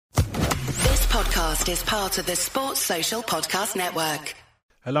podcast is part of the Sports Social Podcast Network.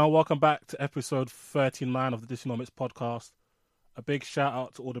 Hello and welcome back to episode 39 of the Dysonomics podcast. A big shout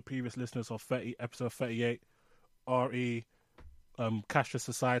out to all the previous listeners of episode 38, RE, Cashless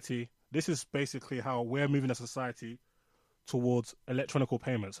Society. This is basically how we're moving a society towards electronical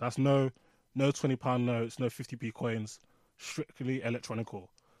payments. That's no £20 notes, no 50p coins, strictly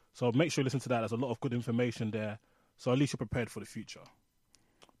electronical. So make sure you listen to that. There's a lot of good information there. So at least you're prepared for the future.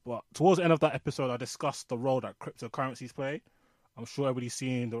 But towards the end of that episode, I discussed the role that cryptocurrencies play. I'm sure everybody's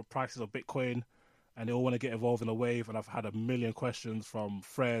seen the prices of Bitcoin and they all want to get involved in a wave. And I've had a million questions from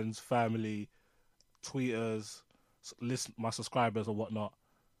friends, family, tweeters, my subscribers and whatnot.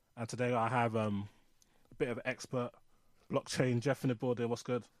 And today I have a bit of an expert, blockchain, Jeff in the building. What's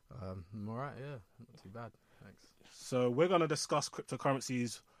good? I'm all right, yeah. Not too bad, thanks. So we're going to discuss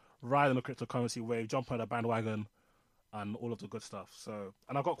cryptocurrencies, ride on the cryptocurrency wave, jump on the bandwagon, and all of the good stuff. So,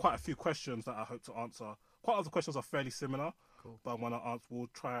 and I've got quite a few questions that I hope to answer. Quite a lot of the questions are fairly similar. Cool. But when I answer, we'll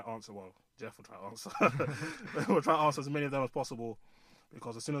try and answer. Well, Jeff will try and answer. We'll try and answer as many of them as possible,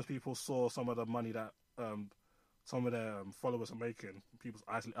 because as soon as people saw some of the money that some of their followers are making, people's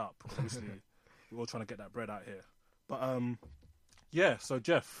eyes lit up. Because obviously, we're all trying to get that bread out here. But yeah. So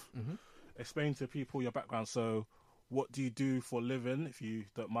Jeff, explain to people your background. So, what do you do for a living, if you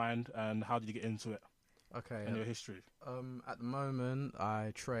don't mind, and how did you get into it? Okay. And your history. At the moment,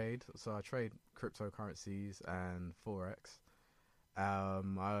 I trade. So I trade cryptocurrencies and Forex.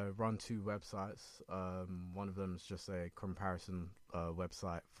 I run two websites. One of them is just a comparison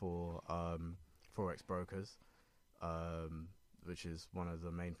website for Forex brokers, which is one of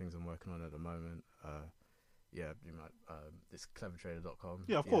the main things I'm working on at the moment. Yeah, you might. It's clevertrader.com.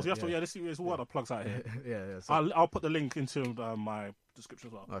 Yeah, of course. This is what the plugs out here. yeah. So I'll put the link into my description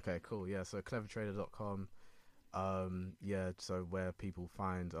as well. Okay, cool. Yeah, so clevertrader.com. So where people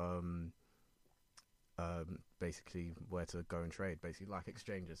find basically where to go and trade, basically like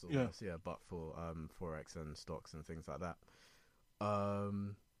exchanges almost. Yeah, but for Forex and stocks and things like that.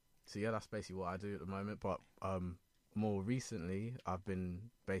 So yeah, that's basically what I do at the moment. But more recently, I've been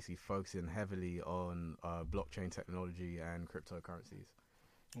basically focusing heavily on blockchain technology and cryptocurrencies.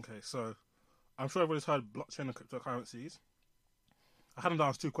 Okay, so I'm sure everybody's heard blockchain and cryptocurrencies. I had them down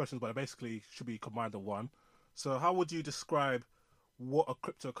as two questions, but they basically should be combined in one. So how would you describe what a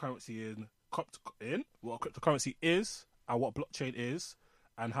cryptocurrency what a cryptocurrency is, and what blockchain is,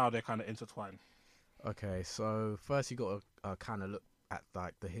 and how they're kind of intertwined? Okay, so first you got to kind of look at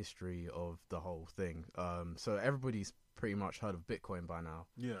like the history of the whole thing. So everybody's pretty much heard of Bitcoin by now.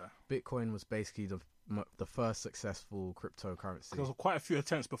 Yeah. Bitcoin was basically the first successful cryptocurrency. There was quite a few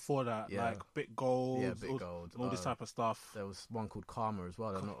attempts before that, like BitGold, all this type of stuff. There was one called Karma as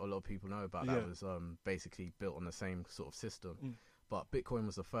well that not a lot of people know about. That was basically built on the same sort of system. But Bitcoin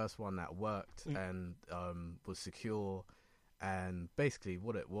was the first one that worked and was secure. And basically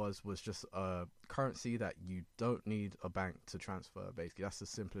what it was just a currency that you don't need a bank to transfer. Basically, that's the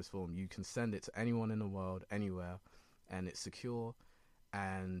simplest form. You can send it to anyone in the world, anywhere, and it's secure,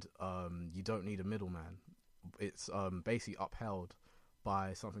 and you don't need a middleman. It's basically upheld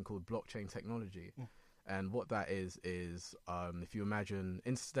by something called blockchain technology. And what that is if you imagine,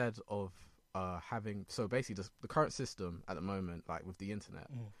 instead of having... So basically, the current system at the moment, like with the internet,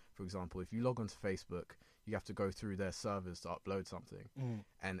 for example, if you log onto Facebook, you have to go through their servers to upload something,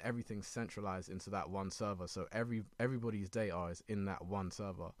 and everything's centralized into that one server. So everybody's data is in that one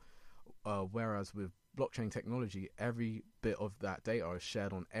server. Whereas with blockchain technology, every bit of that data is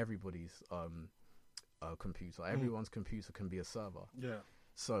shared on everybody's computer. Everyone's computer can be a server. Yeah.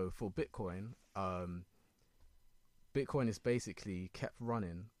 So for Bitcoin, Bitcoin is basically kept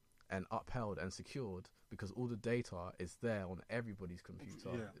running and upheld and secured because all the data is there on everybody's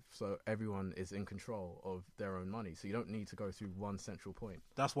computer. So everyone is in control of their own money. So you don't need to go through one central point.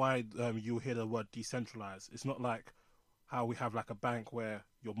 That's why you hear the word decentralized. It's not like how we have like a bank where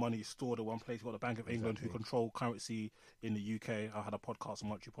your money is stored in one place. You've got the Bank of England who control currency in the UK. I had a podcast on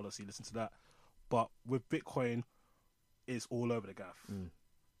monetary policy, listen to that. But with Bitcoin, it's all over the gaff.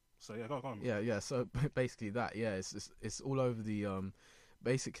 So yeah, go on. Yeah. So basically that, it's all over the...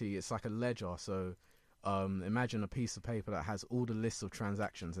 basically, it's like a ledger. So imagine a piece of paper that has all the lists of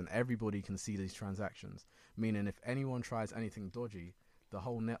transactions, and everybody can see these transactions. Meaning, if anyone tries anything dodgy, the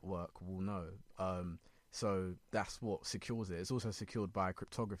whole network will know. So that's what secures it. It's also secured by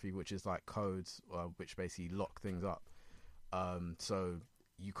cryptography, which is like codes, which basically lock things up. So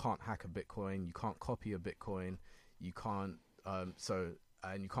you can't hack a Bitcoin, you can't copy a Bitcoin, you can't.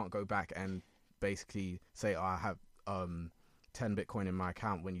 And you can't go back and basically say, I have 10 Bitcoin in my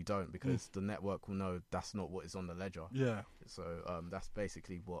account when you don't, because the network will know that's not what is on the ledger. Yeah. So that's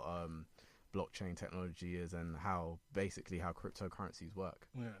basically what blockchain technology is and how cryptocurrencies work.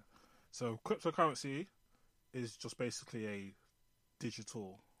 Yeah. So cryptocurrency is just basically a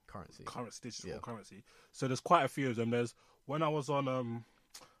digital Currency. Currency. So there's quite a few of them. There's when I was on I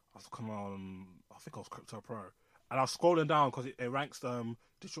think I was Crypto Pro, and I was scrolling down because it ranks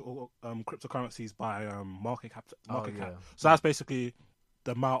digital cryptocurrencies by market cap. So that's basically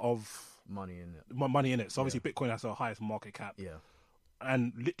the amount of money in it. So obviously Bitcoin has the highest market cap. Yeah.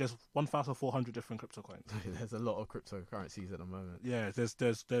 And there's 1,400 different crypto coins. There's a lot of cryptocurrencies at the moment. Yeah, there's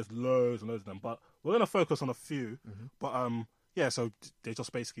loads and loads of them. But we're gonna focus on a few. Mm-hmm. But so they're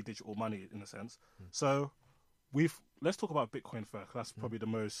just basically digital money in a sense. Mm. So let's talk about Bitcoin first. That's probably the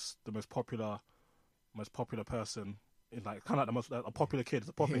most popular person in like kind of like the most a popular kid. It's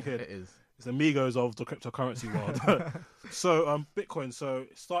a popular kid. It is. It's the Migos of the cryptocurrency world. So Bitcoin. So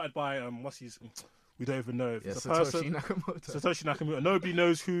it started by we don't even know if it's a person. Satoshi Nakamoto. Nobody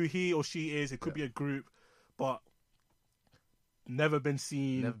knows who he or she is. It could be a group, but never been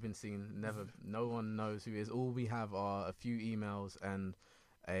seen. No one knows who he is. All we have are a few emails and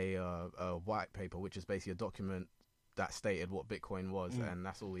a white paper, which is basically a document that stated what Bitcoin was, and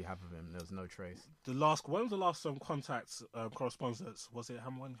that's all we have of him. There was no trace. When was the last contacts correspondence? Was it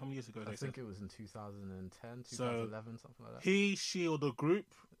how many years ago? I think it was in 2010, 2011, something like that. He, she, or the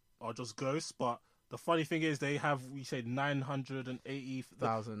group are just ghosts, but the funny thing is they have, we say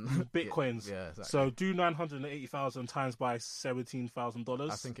 980,000 Bitcoins. Yeah, exactly. So do 980,000 times by $17,000.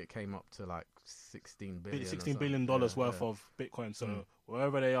 I think it came up to like $16 billion. $16 billion worth of Bitcoin. So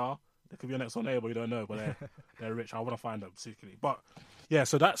wherever they are, there could be an Exxon but you don't know, but they're rich. I want to find them particularly. But yeah,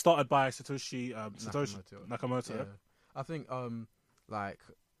 so that started by Satoshi Nakamoto. Yeah. I think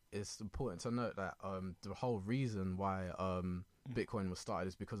it's important to note that the whole reason why Bitcoin was started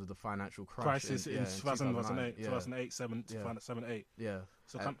is because of the financial crisis in 2008. Yeah.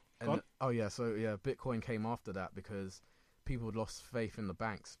 So Bitcoin came after that because people had lost faith in the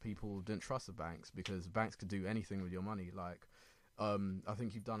banks. People didn't trust the banks because banks could do anything with your money. Like, I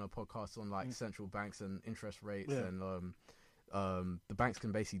think you've done a podcast on central banks and interest rates, and the banks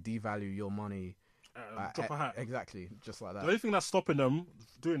can basically devalue your money. Drop a hat. Exactly, just like that. The only thing that's stopping them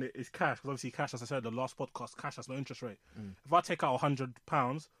doing it is cash, because obviously cash, as I said in the last podcast, cash has no interest rate. If I take out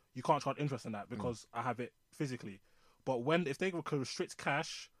 £100, you can't charge interest in that because I have it physically. But if they can restrict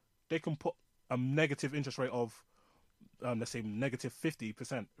cash, they can put a negative interest rate of, let's say, negative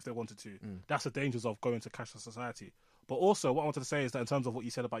 50% if they wanted to. That's the dangers of going to cashless society. But also, what I wanted to say is that in terms of what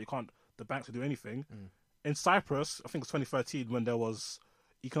you said about the banks will do anything, in Cyprus, I think it was 2013 when there was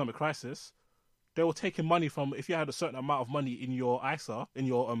economic crisis, they were taking money from, if you had a certain amount of money in your ISA, in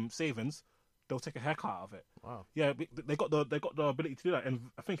your savings, they'll take a haircut out of it. Wow. Yeah, they got the ability to do that.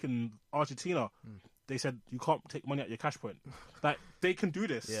 And I think in Argentina, they said you can't take money out your cash point. Like, they can do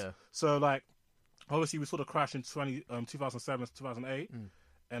this. Yeah. So, like, obviously we saw the crash in 2007 to 2008,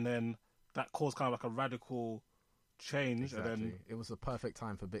 and then that caused kind of like a radical change. Exactly. And then it was the perfect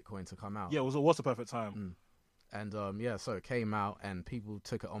time for Bitcoin to come out. Yeah, it was a perfect time. And so it came out and people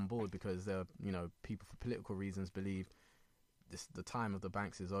took it on board because people for political reasons believed the time of the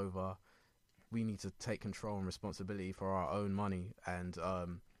banks is over. We need to take control and responsibility for our own money, and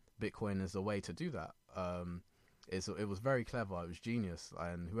Bitcoin is the way to do that. It was very clever. It was genius,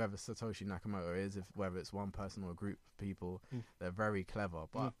 and whoever Satoshi Nakamoto is, whether it's one person or a group of people, they're very clever.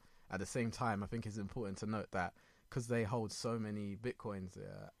 But at the same time, I think it's important to note that because they hold so many Bitcoins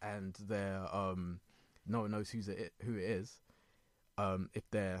and they're no one knows who it is, if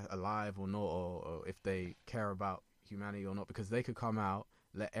they're alive or not, or if they care about humanity or not, because they could come out,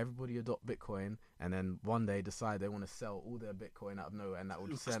 let everybody adopt Bitcoin, and then one day decide they want to sell all their Bitcoin out of nowhere, and that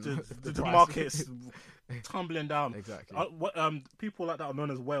would send the markets tumbling down. Exactly. People like that are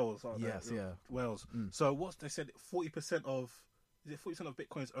known as whales. Yes, they? yeah. Whales. So what they said, 40% of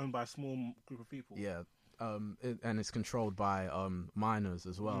Bitcoin is owned by a small group of people. Yeah. And it's controlled by miners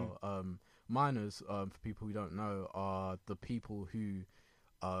as well. Miners, for people who don't know, are the people who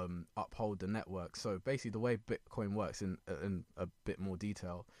uphold the network. So basically the way Bitcoin works in a bit more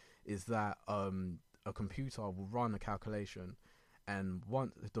detail is that a computer will run a calculation, and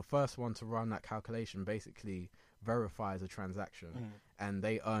the first one to run that calculation basically verifies a transaction, and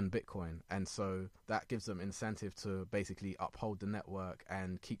they earn Bitcoin, and so that gives them incentive to basically uphold the network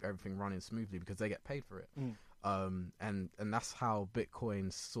and keep everything running smoothly because they get paid for it. And that's how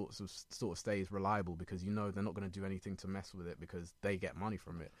Bitcoin sort of stays reliable, because they're not going to do anything to mess with it because they get money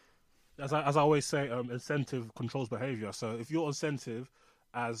from it. As I always say, incentive controls behavior. So if your incentive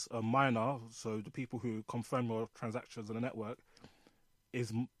as a miner, so the people who confirm your transactions on the network,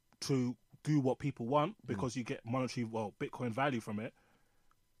 is to do what people want because you get Bitcoin value from it,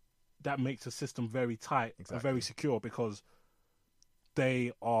 that makes the system very tight and Exactly. very secure, because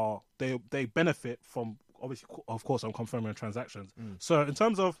they benefit from, obviously, of course, I'm confirming transactions. So in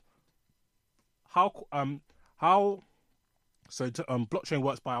terms of how blockchain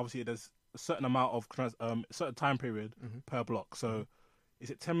works by, obviously there's a certain amount of certain time period per block. So is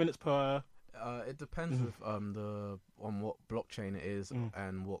it 10 minutes per? It depends with on what blockchain it is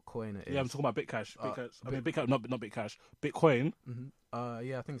and what coin it is. Yeah, I'm talking about Bitcash. Bitcash, not Bitcash. Bitcoin.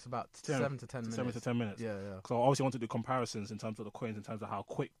 Yeah, I think it's about 10 7 to 10 minutes. 7 to 10 minutes. Yeah. So I obviously want to do comparisons in terms of the coins, in terms of how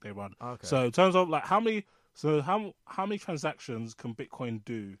quick they run. Okay. So in terms of like how many transactions can Bitcoin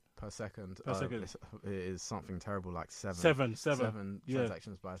do per second? second. It is something terrible, like seven Yeah.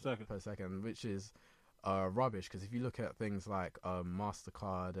 transactions per second, which is rubbish. Because if you look at things like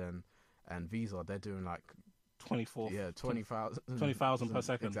Mastercard and Visa, they're doing like 20,000 per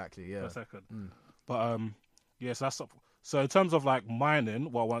second. Exactly, yeah. Per second. But yeah, so in terms of like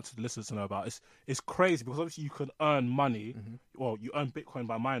mining, what I want the listeners to know about it's crazy, because obviously you can earn money. Well, you earn Bitcoin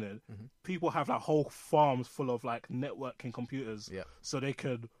by mining. People have like whole farms full of like networking computers, so they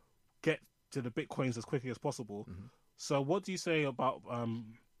could get to the Bitcoins as quickly as possible. So what do you say about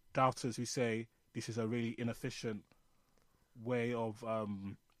doubters who say this is a really inefficient way of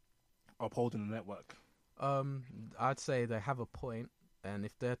upholding the network? I'd say they have a point, and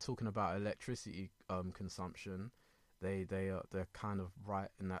if they're talking about electricity consumption, they're kind of right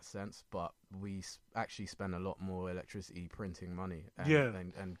in that sense. But we actually spend a lot more electricity printing money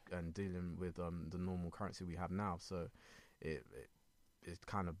and dealing with the normal currency we have now, so it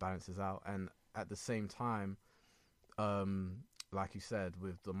kind of balances out. And at the same time, like you said,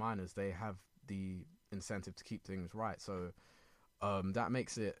 with the miners, they have the incentive to keep things right, so that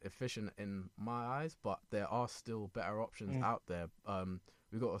makes it efficient in my eyes. But there are still better options out there.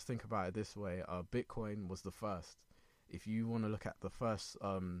 We've got to think about it this way. Bitcoin was the first. If you want to look at the first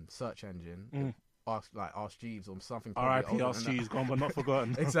search engine, Ask Jeeves or something. R.I.P. Ask Jeeves, gone but not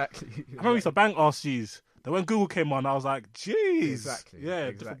forgotten. Exactly. I remember we used to bang Ask Jeeves. Then when Google came on, I was like, "Jeez, Exactly.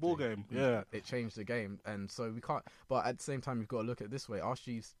 Yeah, different ball game. Yeah, it changed the game, and so we can't. But at the same time, you've got to look at it this way. Ask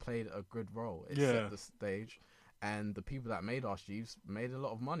Jeeves played a good role. It set the stage, and the people that made Ask Jeeves made a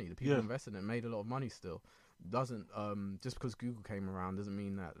lot of money. The people who invested in it made a lot of money still. Doesn't just because Google came around doesn't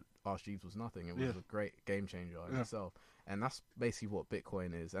mean that Ask Jeeves was nothing. It was a great game changer in itself. And that's basically what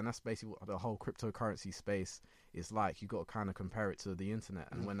Bitcoin is, and that's basically what the whole cryptocurrency space is like. You got to kind of compare it to the internet,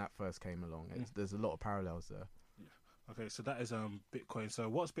 and when that first came along, there's a lot of parallels there. Yeah. Okay, so that is Bitcoin. So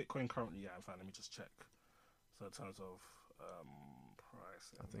what's Bitcoin currently at? In fact, let me just check. So in terms of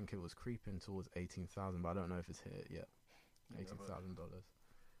price, I think it was creeping towards 18,000, but I don't know if it's hit yet. $18,000.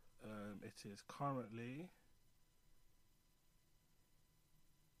 It is currently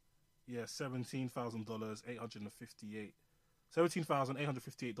 $17,000,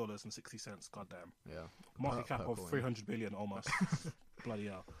 $17,858.60. Goddamn. Yeah. Market cap of 300 billion almost. Bloody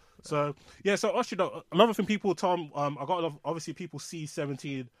hell. So actually, another thing people obviously people see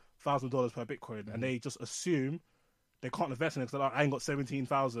 $17,000 per Bitcoin and they just assume they can't invest in it because they're like, I ain't got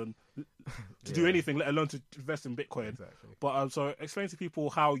 17,000 to do anything, let alone to invest in Bitcoin. Exactly. But so explain to people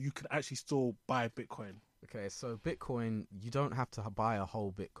how you can actually still buy Bitcoin. Okay, so Bitcoin, you don't have to buy a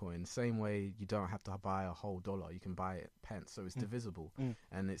whole Bitcoin. Same way you don't have to buy a whole dollar. You can buy it pence, so it's divisible,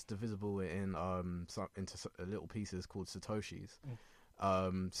 and it's divisible in into little pieces called satoshis.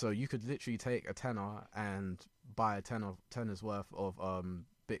 So you could literally take a tenner and buy a tenner's worth of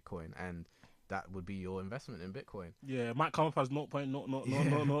Bitcoin, and that would be your investment in Bitcoin. Yeah, it might come up as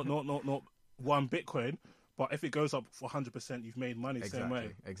 0.00001 Bitcoin, but if it goes up for 100%, you've made money the same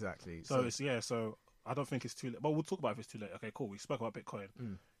way. Exactly. So so I don't think it's too late. But we'll talk about if it's too late. Okay, cool. We spoke about Bitcoin.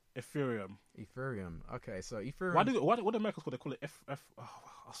 Ethereum. Okay, so Ethereum. What do Americans call? They call it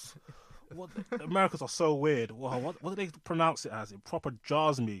what the Americans are so weird. What do they pronounce it as? It proper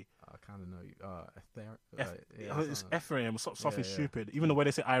jars me. I kind of know. It's Ethereum, something stupid. Even the way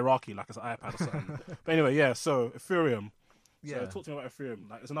they say Iraqi, like it's an iPad or something. But anyway, so Ethereum. So talk to me about Ethereum.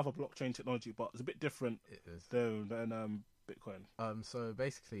 Like, it's another blockchain technology, but it's a bit different than Bitcoin. So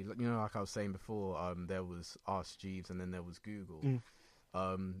basically, like I was saying before, there was Ask Jeeves and then there was Google.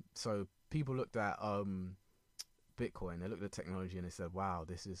 So people looked at Bitcoin, they looked at technology and they said, wow,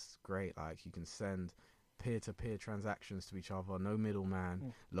 this is great. Like, you can send peer-to-peer transactions to each other, no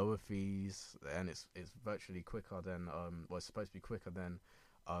middleman, lower fees, and it's virtually quicker than it's supposed to be quicker than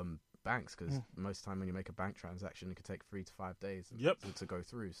banks, because most of the time when you make a bank transaction, it could take 3 to 5 days to go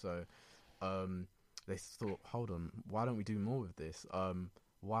through. So they thought, hold on, why don't we do more with this?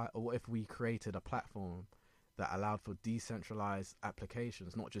 What if we created a platform that allowed for decentralized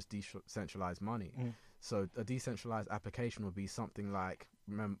applications, not just decentralized money? So a decentralized application would be something like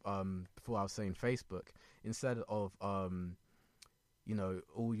before I was saying Facebook, instead of all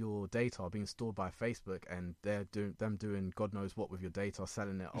your data being stored by Facebook, and they're doing God knows what with your data,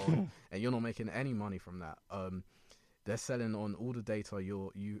 selling it on, and you're not making any money from that. They're selling on all the data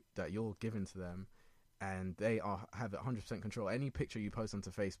that you're giving to them, and they have 100% control. Any picture you post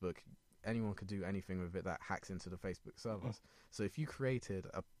onto Facebook, anyone could do anything with it that hacks into the Facebook servers. So if you created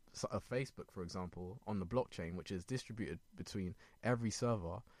a Facebook, for example, on the blockchain, which is distributed between every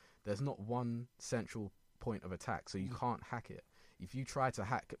server, there's not one central point of attack, so you can't hack it. If you try to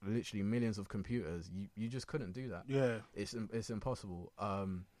hack literally millions of computers, you just couldn't do that. Yeah, it's impossible.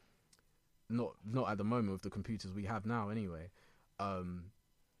 Not at the moment with the computers we have now, anyway.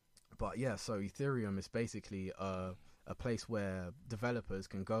 But yeah, so Ethereum is basically a place where developers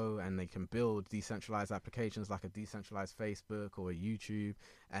can go and they can build decentralized applications like a decentralized Facebook or a YouTube,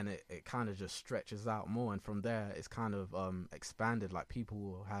 and it kind of just stretches out more. And from there, it's kind of expanded. Like,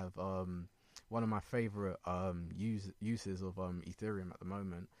 people have one of my favorite uses of Ethereum at the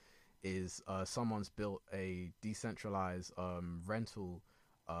moment is someone's built a decentralized house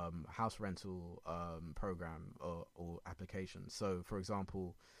rental program or application. So, for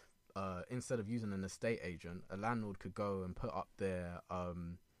example, instead of using an estate agent, a landlord could go and put up their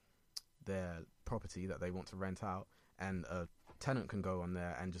property that they want to rent out, and a tenant can go on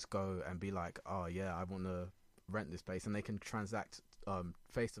there and just go and be like, oh yeah, I want to rent this place, and they can transact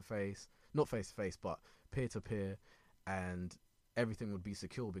face to face, not face to face, but peer to peer, and everything would be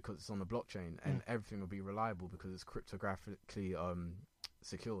secure because it's on the blockchain, and everything would be reliable because it's cryptographically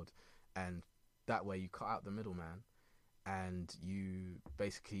secured. And that way you cut out the middleman, and you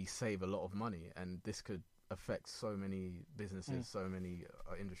basically save a lot of money, and this could affect so many businesses, so many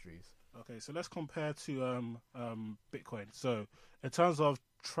industries. Okay, so let's compare to Bitcoin. So in terms of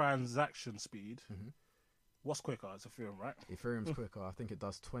transaction speed, what's quicker? It's Ethereum, right? Ethereum's quicker. I think it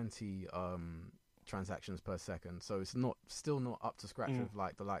does 20 transactions per second, so it's still not up to scratch with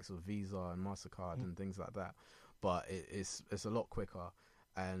like the likes of Visa and MasterCard and things like that, but it's a lot quicker.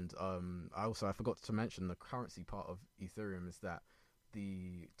 And I forgot to mention the currency part of Ethereum is that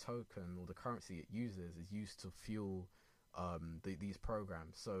the token or the currency it uses is used to fuel these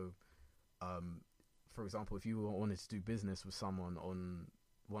programs. So for example, if you wanted to do business with someone on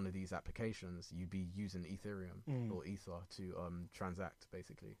one of these applications, you'd be using Ethereum or Ether to transact,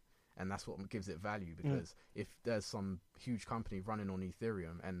 basically. And that's what gives it value, because if there's some huge company running on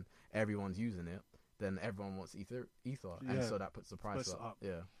Ethereum and everyone's using it, then everyone wants Ether, and so that puts the price up.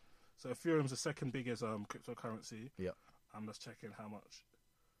 Yeah. So Ethereum's the second biggest cryptocurrency. Yeah. I'm just checking how much.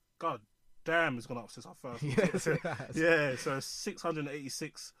 God damn, it's gone up since our first. Yes, it has. Yeah, so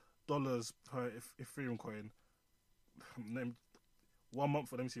 $686 per Ethereum coin. 1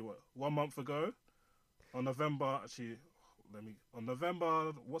 month. Let me see 1 month ago, on November. Actually, on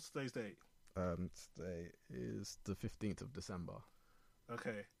November. What's today's date? Today is the 15th of December.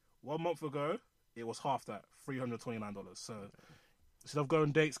 Okay, 1 month ago, it was half that, $329. So instead of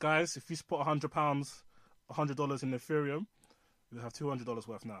going dates, guys, if you put £100, $100 in Ethereum, you have $200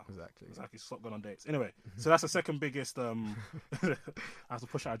 worth now. Exactly. Stop going on dates. Anyway, so that's the second biggest. I have to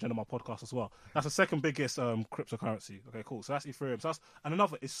push out agenda on my podcast as well. That's the second biggest cryptocurrency. Okay, cool. So that's Ethereum. So and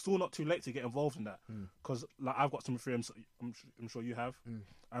another. It's still not too late to get involved in that, because like I've got some Ethereum. So I'm sure you have,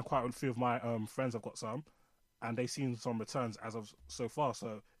 and quite a few of my friends have got some, and they've seen some returns as of so far.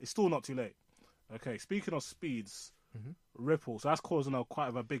 So it's still not too late. Okay, speaking of speeds, Ripple. So that's causing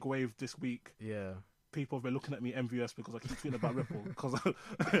quite a big wave this week. Yeah. People have been looking at me envious because I keep tweeting about Ripple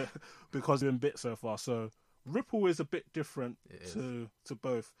because we're in bit so far. So Ripple is a bit different to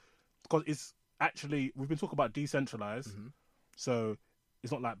both, because it's actually, we've been talking about decentralized, so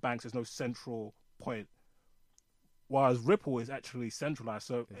it's not like banks. There's no central point. Whereas Ripple is actually centralized,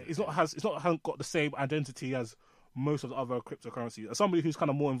 so hasn't got the same identity as most of the other cryptocurrencies. As somebody who's kind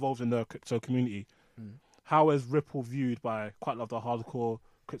of more involved in the crypto community, how is Ripple viewed by quite a lot of the hardcore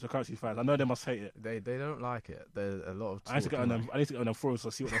cryptocurrency fans? I know they must hate it. They don't like it. There's a lot of I need to get on them forums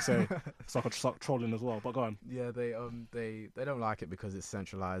to see what they say, so I can start trolling as well. But go on. Yeah, they don't like it because it's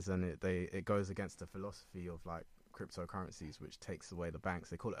centralized, and it goes against the philosophy of like cryptocurrencies, which takes away the banks.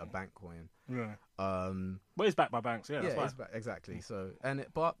 They call it a bank coin. Yeah. But it's backed by banks. Yeah, that's right. Exactly. So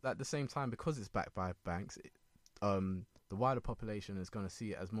but at the same time, because it's backed by banks, the wider population is going to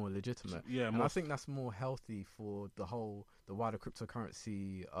see it as more legitimate. Yeah, and I think that's more healthy for the wider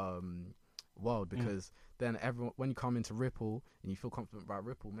cryptocurrency world, because then everyone, when you come into Ripple and you feel confident about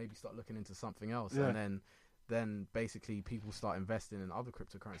Ripple, maybe start looking into something else, and then basically people start investing in other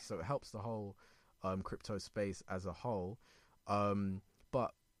cryptocurrencies. So it helps the whole crypto space as a whole.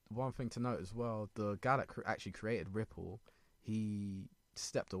 But one thing to note as well, the guy that actually created Ripple, he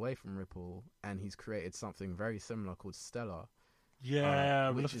stepped away from Ripple and he's created something very similar called Stellar.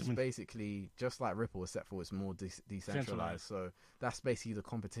 Which is basically just like Ripple, except for it's more decentralized. So that's basically the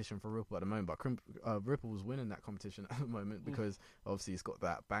competition for Ripple at the moment. But Ripple's winning that competition at the moment because obviously it's got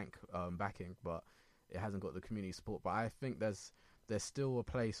that bank backing, but it hasn't got the community support. But I think there's still a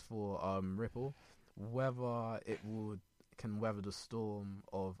place for Ripple, whether it can weather the storm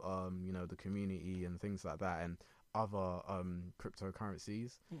of the community and things like that and other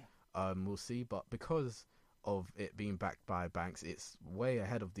cryptocurrencies. We'll see. But because of it being backed by banks, it's way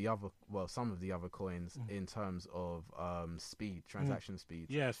ahead of some of the other coins in terms of transaction speed.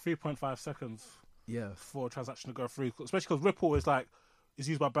 Yeah, it's 3.5 seconds. Yeah, for a transaction to go through, especially because Ripple is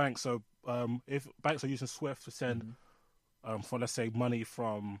used by banks. So if banks are using Swift to send for, let's say, money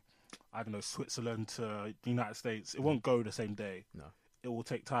from, I don't know, Switzerland to the United States, it won't go the same day. No, it will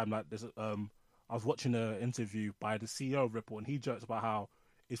take time. Like there's I was watching an interview by the CEO of Ripple, and he jokes about how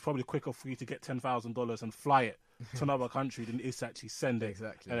it's probably quicker for you to get $10,000 and fly it to another country than it is to actually send it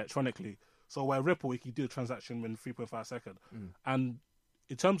electronically. So where Ripple, you can do a transaction in 3.5 seconds. And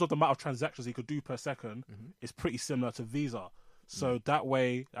in terms of the amount of transactions you could do per second, it's pretty similar to Visa. So that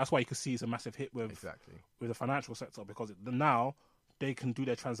way, that's why you can see it's a massive hit with the financial sector, because now they can do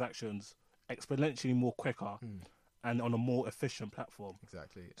their transactions exponentially more quicker and on a more efficient platform.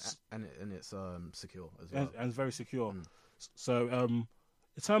 Exactly. And it's secure as well. And it's very secure. So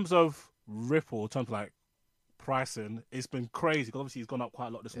in terms of Ripple, in terms of like pricing, it's been crazy because obviously it's gone up quite a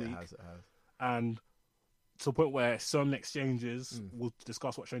lot this week. It has. And to the point where some exchanges, we'll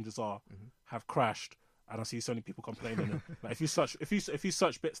discuss what exchanges are, have crashed. And I see so many people complaining. Like if you search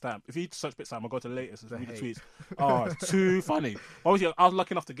Bitstamp, I go to the latest and read the tweets. Oh, it's too funny. Obviously, I was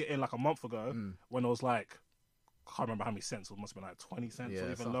lucky enough to get in like a month ago when it was like, I can't remember how many cents. It must have been like 20 cents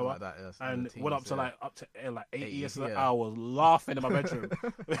or even lower. Like that, and it went up to like 80 yesterday. Yeah. I was laughing in my bedroom.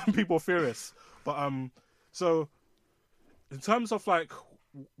 People were furious. But so in terms of like,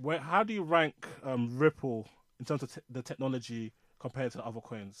 how do you rank Ripple in terms of the technology compared to the other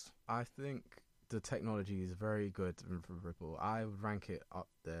coins? I think the technology is very good for Ripple. I would rank it up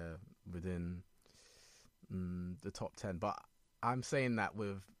there within the top 10. But I'm saying that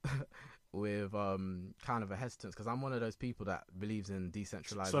with kind of a hesitance, because I'm one of those people that believes in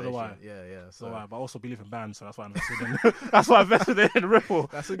decentralization. So do I. Yeah. So do I, but I also believe in bans, so that's why I invested in. That's why I invested in Ripple.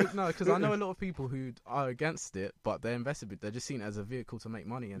 That's a good because I know a lot of people who are against it, but they're invested. They're just seen it as a vehicle to make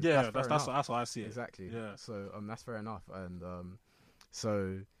money, and that's how I see it. Exactly. Yeah. So that's fair enough, and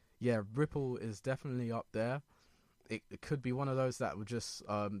so yeah, Ripple is definitely up there. It could be one of those that would just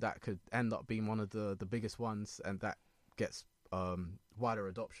that could end up being one of the biggest ones, and that gets wider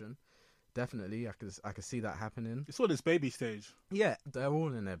adoption. Definitely, I could see that happening. It's all this baby stage. Yeah, they're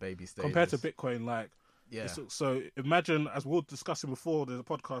all in their baby stage. Compared to Bitcoin, like, yeah. So imagine, as we were discussing before, there's a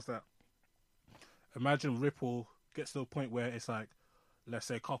podcast that, imagine Ripple gets to a point where it's like, let's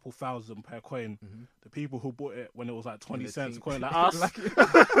say a couple thousand per coin. The people who bought it when it was like 20 cents a coin, like us,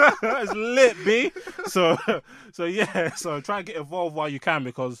 it's lit, B. So so try and get involved while you can,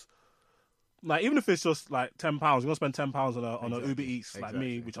 because like even if it's just like £10, you're gonna spend £10 on a Uber Eats like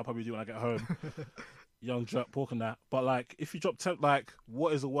me, which I'll probably do when I get home. Young jerk pork and that. But like if you drop 10, like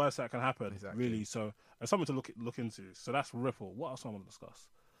what is the worst that can happen? Exactly. Really. So it's something to look into. So that's Ripple. What else I want to discuss?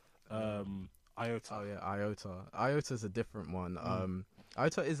 IOTA. Oh yeah, IOTA. IOTA's a different one.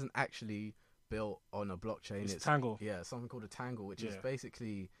 IOTA isn't actually built on a blockchain. It's Tangle. Yeah, something called a Tangle, which is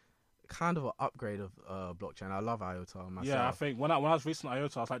basically kind of an upgrade of blockchain. I love IOTA myself. Yeah, I think when I was reading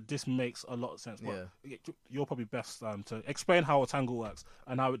IOTA, I was like, this makes a lot of sense. But you're probably best to explain how a Tangle works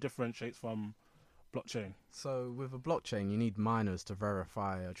and how it differentiates from blockchain. So with a blockchain, you need miners to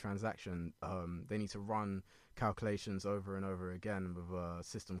verify a transaction. They need to run calculations over and over again with a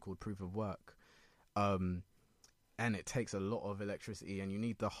system called proof of work. And it takes a lot of electricity, and you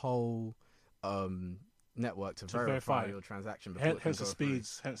need the whole network to verify your transaction. Hence the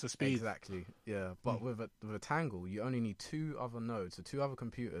speeds. Exactly. Yeah. But with a Tangle, you only need two other nodes, so two other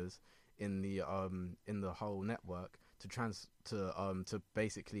computers in the whole network to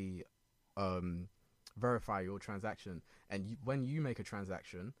basically verify your transaction. And when you make a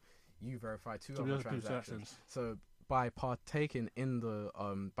transaction, you verify two other transactions. So by partaking in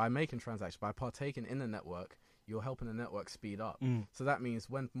by making transactions, by partaking in the network, you're helping the network speed up. So that means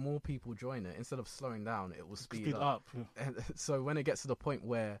when more people join it, instead of slowing down, it will speed up. And so when it gets to the point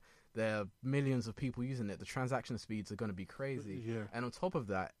where there are millions of people using it, the transaction speeds are going to be crazy. Yeah. And on top of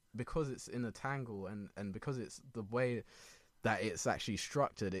that, because it's in a Tangle and because it's the way that it's actually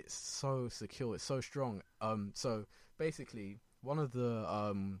structured, it's so secure, it's so strong. So basically, one of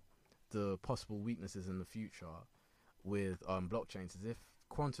the possible weaknesses in the future with blockchains is if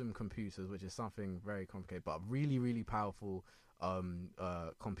quantum computers, which is something very complicated, but really, really powerful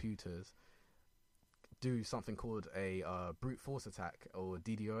computers, do something called a brute force attack or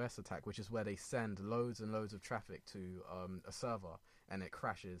DDoS attack, which is where they send loads and loads of traffic to a server and it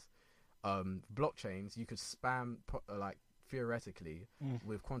crashes. Blockchains, you could spam, like theoretically,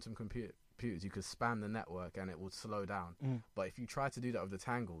 with quantum computers, you could spam the network and it would slow down. But if you try to do that with the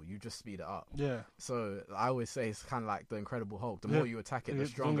Tangle, you just speed it up. Yeah. So I always say it's kind of like the Incredible Hulk. The more you attack it, the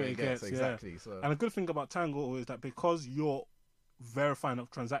stronger it gets. Exactly. So. And the good thing about Tangle is that because you're verifying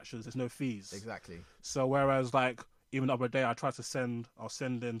up transactions, there's no fees. Exactly. So whereas like even the other day I tried to send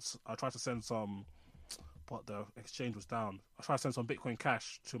some, but the exchange was down. I tried to send some Bitcoin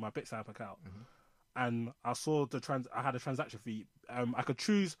Cash to my Bitstamp account, and I saw I had a transaction fee. I could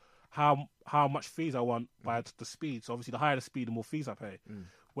choose how much fees I want by the speed. So obviously the higher the speed, the more fees I pay.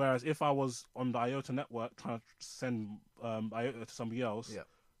 Whereas if I was on the IOTA network trying to send IOTA to somebody else, it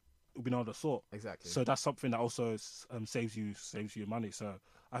would be another sort. Exactly. So that's something that also saves you money. So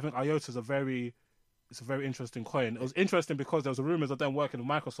I think IOTA is a very interesting coin. It was interesting because there was rumors of them working with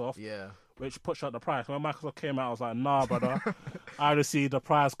Microsoft, which pushed up the price. When Microsoft came out, I was like, nah, brother. I just see the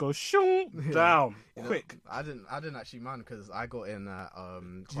price go down quick. I didn't actually mind because I got in at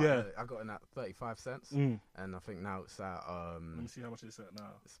I got in at 35 cents, and I think now it's at let me see how much it's at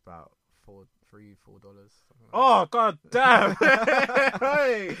now. It's about $4. Oh god damn!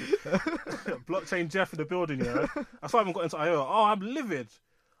 Hey, Blockchain Jeff in the building, yeah. That's why I haven't got into IO. Oh, I'm livid.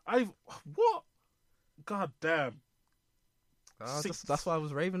 What? God damn. That's why I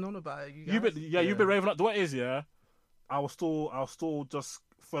was raving on about it. You've been raving on. What is, yeah? I'll still just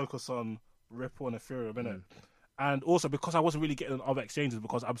focus on Ripple and Ethereum, innit? And also because I wasn't really getting on other exchanges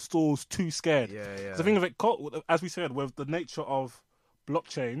because I'm still too scared. Yeah. The thing of it, as we said, with the nature of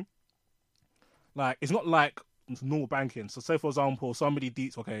blockchain, like it's not like normal banking. So say for example, somebody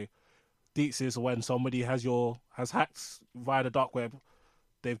Deets is when somebody has hacked via the dark web.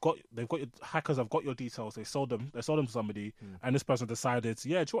 They've got your hackers have got your details. They sold them to somebody, and this person decided,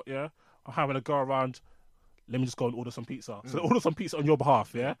 I'm having a go around. Let me just go and order some pizza. So they order some pizza on your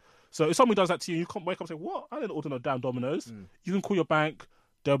behalf, yeah. So if somebody does that to you, you can't wake up and say, "What? I didn't order no damn Domino's." You can call your bank.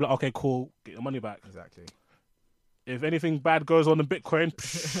 They'll be like, "Okay, cool, get your money back." Exactly. If anything bad goes on in Bitcoin,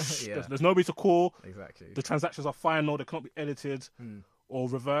 there's nobody to call. Exactly. The transactions are final. They cannot be edited or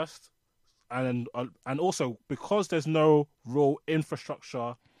reversed. And also because there's no real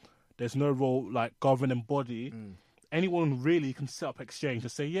infrastructure, there's no real like governing body. Anyone really can set up exchange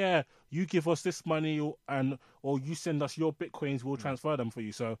and say, yeah, you give us this money or you send us your Bitcoins, we'll transfer them for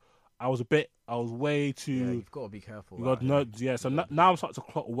you. So I was way too. Yeah, you've got to be careful. So now I'm starting to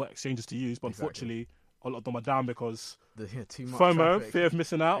clock what exchanges to use, but unfortunately, a lot of them are down because too much FOMO, traffic. fear of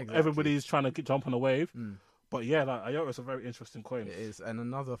missing out. Exactly. Everybody's trying to jump on a wave. But yeah, like, IOTA is a very interesting coin. It is, and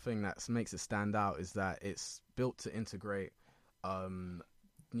another thing that makes it stand out is that it's built to integrate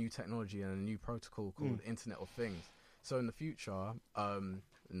new technology and a new protocol called Internet of Things. So in the future, in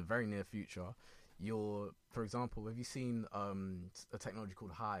the very near future, for example, have you seen a technology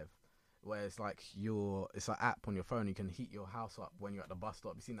called Hive? Where it's like it's an app on your phone. You can heat your house up when you're at the bus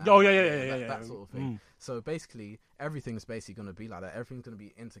stop. You seen that? Oh yeah. That sort of thing. So basically, everything's basically going to be like that. Everything's going to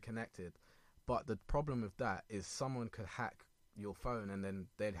be interconnected. But the problem with that is someone could hack your phone and then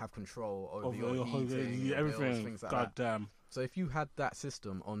they'd have control over your heating, everything, bills, things like God that. Damn. So if you had that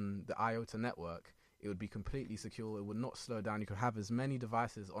system on the IOTA network, it would be completely secure. It would not slow down. You could have as many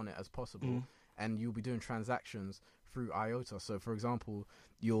devices on it as possible, and you'll be doing transactions through IOTA. So, for example,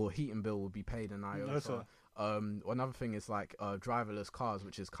 your heating bill will be paid in IOTA. Another thing is like driverless cars,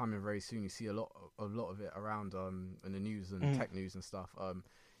 which is coming very soon. You see a lot of it around in the news and tech news and stuff.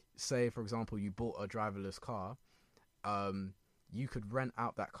 Say, for example, you bought a driverless car, you could rent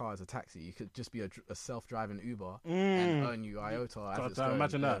out that car as a taxi. You could just be a self-driving Uber and earn you IOTA as it's going.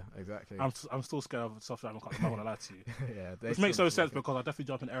 Imagine that. Yeah, exactly. I'm still scared of self-driving cars. I'm not gonna lie to you. Which makes no sense because I definitely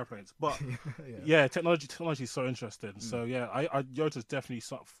jump in airplanes. But technology is so interesting. So yeah, IOTA's definitely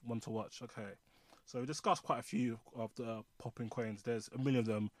one to watch. Okay. So we discussed quite a few of the popping coins. There's a million of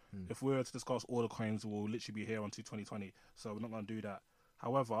them. If we were to discuss all the coins, we'll literally be here until 2020. So we're not going to do that.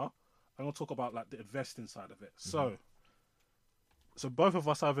 However, I'm going to talk about like the investing side of it. So both of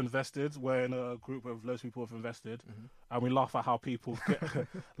us have invested. We're in a group where loads of people have invested, and we laugh at how people get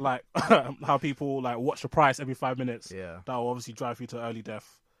like how people like watch the price every 5 minutes. Yeah, that will obviously drive you to early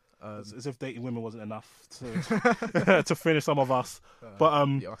death. As if dating women wasn't enough to to finish some of us. But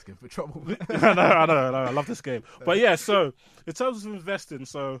you're asking for trouble. I know. I love this game. But yeah, so in terms of investing,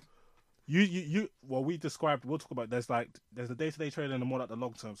 so we'll talk about there's the day-to-day trading and more like the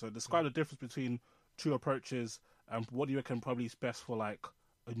long term. So describe the difference between two approaches and what do you reckon probably is best for like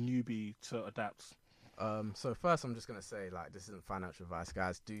a newbie to adapt? So first, I'm just gonna say, like, this isn't financial advice,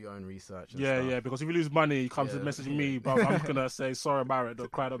 guys. Do your own research. And Yeah, stuff. yeah. Because if you lose money, you come to message me, but I'm gonna say sorry about it.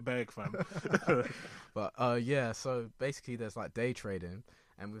 Don't cry, don't beg, fam. But yeah. So basically, there's like day trading,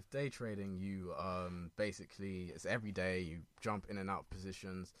 and with day trading, you basically it's every day. You jump in and out of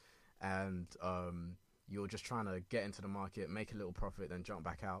positions, and you're just trying to get into the market, make a little profit, then jump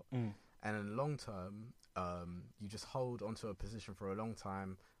back out. And in the long term, you just hold onto a position for a long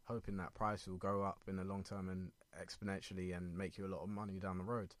time, hoping that price will go up in the long term and exponentially and make you a lot of money down the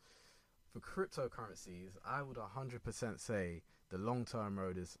road. For cryptocurrencies, I would 100% say the long term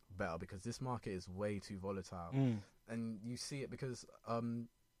road is better because this market is way too volatile. And you see it because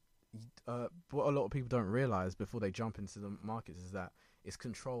what a lot of people don't realize before they jump into the markets is that it's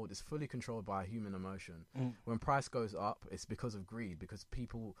fully controlled by human emotion. When price goes up, it's because of greed, because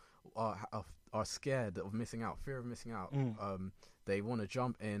people are scared of missing out, fear of missing out. They want to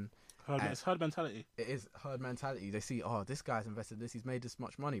jump in. It's herd mentality. It is herd mentality. They see, oh, this guy's invested this, he's made this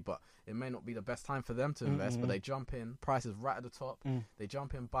much money, but it may not be the best time for them to invest, but they jump in, price is right at the top, they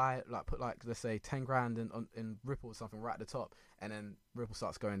jump in, buy it, like put like, let's say 10 grand in Ripple or something right at the top, and then Ripple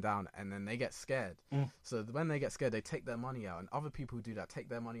starts going down, and then they get scared. So when they get scared, they take their money out, and other people who do that take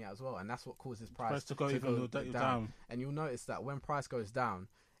their money out as well, and that's what causes price to go down. And you'll notice that when price goes down,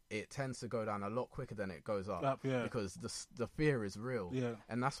 it tends to go down a lot quicker than it goes up, because the fear is real.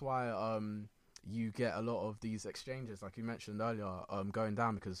 And that's why you get a lot of these exchanges, like you mentioned earlier, going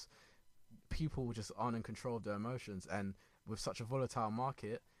down, because people just aren't in control of their emotions. And with such a volatile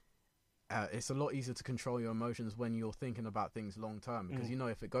market, it's a lot easier to control your emotions when you're thinking about things long term, because you know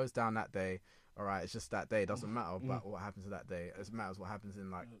if it goes down that day, all right, it's just that day. It doesn't matter about what happens that day. It matters what happens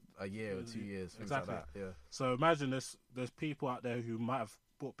in like a year or 2 years, things like that. Yeah. So imagine there's people out there who might have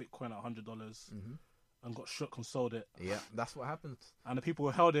bought Bitcoin at $100 and got shook and sold it. Yeah, that's what happened. And the people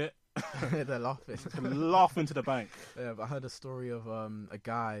who held it, they're laughing. laughing to the bank. Yeah, but I heard a story of a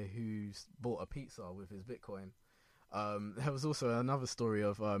guy who's bought a pizza with his Bitcoin. There was also another story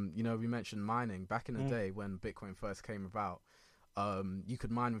of, we mentioned mining. Back in the day when Bitcoin first came about, you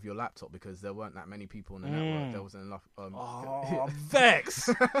could mine with your laptop because there weren't that many people on the network. There wasn't enough. Vex!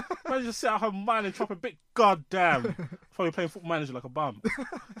 Man, just sit at home mining, chop a bit. God damn! Probably playing Football Manager like a bum.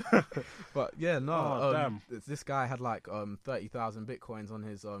 But yeah, no. Damn. This guy had like 30,000 bitcoins on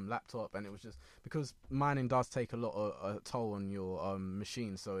his laptop, and it was just because mining does take a lot of a toll on your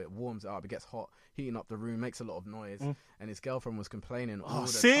machine, so it warms it up, it gets hot, heating up the room, makes a lot of noise. And his girlfriend was complaining. All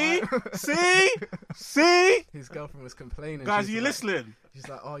the time. See. His girlfriend was complaining. Guys, are you listening? She's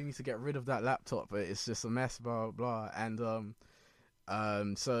like, oh, you need to get rid of that laptop. But it's just a mess, blah, blah. And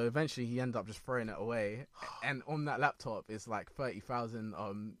so eventually he ended up just throwing it away. And on that laptop is like 30,000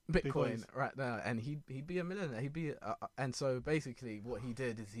 Bitcoin right there. And he'd be a millionaire. And so basically what he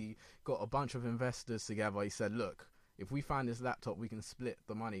did is he got a bunch of investors together. He said, look, if we find this laptop, we can split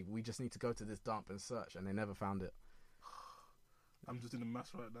the money. We just need to go to this dump and search. And they never found it. I'm just in the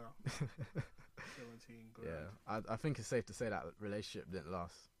mess right now. 17 grand. Yeah, I think it's safe to say that relationship didn't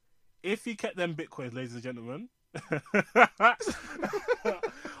last. If he kept them Bitcoins, ladies and gentlemen,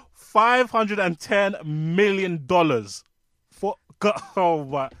 $510 million.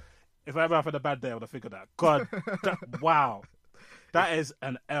 If I ever had a bad day, I would have figured that. God, wow. That is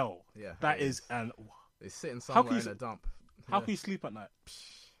an L. Yeah. That is an... It's sitting somewhere in a dump. How can you sleep at night?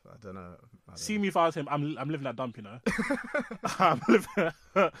 I don't know. See me if I was him. I'm living that dump, you know.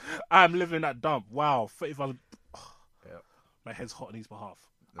 I'm living that dump. Wow, 30,000. My head's hot on his behalf.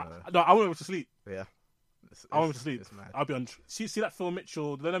 I won't be able to sleep. Yeah, I won't be able to sleep. I'll be on. See that Phil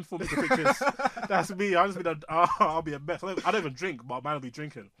Mitchell? Them Phil Mitchell pictures. That's me. I'll be a mess. I don't even drink, but man will be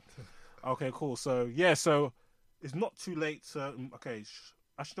drinking. Okay, cool. So yeah, so it's not too late. Okay,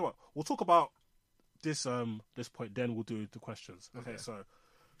 actually, you know what? We'll talk about this point. Then we'll do the questions. Okay.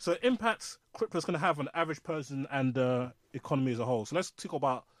 So impacts crypto's going to have on the average person and the economy as a whole. So let's talk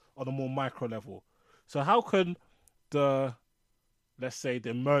about on a more micro level. So how can let's say the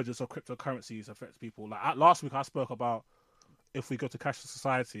emergence of cryptocurrencies affect people? Like last week I spoke about if we go to cashless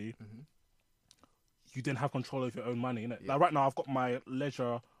society, you didn't have control of your own money, innit? Yeah. Like right now I've got my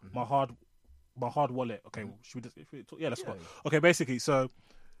ledger, my hard wallet. Okay, should we talk? Yeah, let's go. Okay, basically, so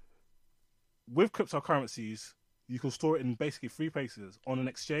with cryptocurrencies, you can store it in basically 3 places on an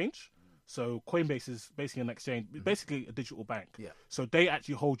exchange. So Coinbase is basically an exchange, basically a digital bank. Yeah. So they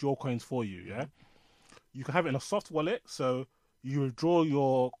actually hold your coins for you. Yeah. You can have it in a soft wallet. So you withdraw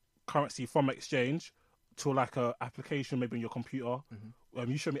your currency from exchange to like a application, maybe on your computer.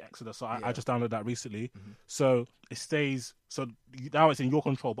 You showed me Exodus, so I just downloaded that recently. So it stays. So now it's in your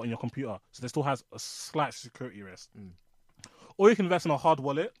control, but on your computer. So it still has a slight security risk. or you can invest in a hard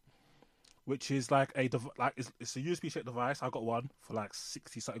wallet, which is like it's a USB shaped device. I got one for like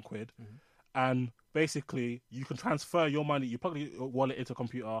 60 something quid, and basically you can transfer your money. You plug your wallet into a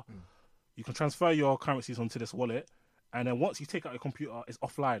computer. You can transfer your currencies onto this wallet, and then once you take out your computer, it's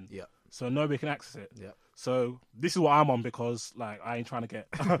offline. Yeah. So nobody can access it. Yeah. So this is what I'm on, because like I ain't trying to get,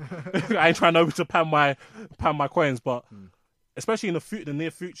 I ain't trying to pan my coins, but especially in the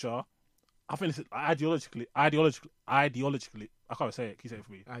near future, I think it's ideologically, I can't even say it. Can you say it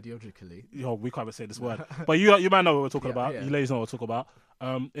for me? Ideologically. We can't even say this word, but you might know what we're talking about. Yeah. You ladies know what we're talking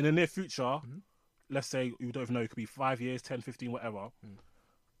about. In the near future, let's say you don't even know, it could be 5 years, 10, 15, whatever.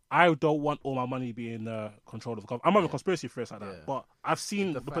 I don't want all my money being controlled of the government. I'm not a conspiracy theorist like that, but I've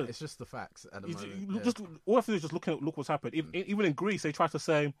seen it's just the facts at the moment. Just all I have to do is just look what's happened. Even in Greece, they tried to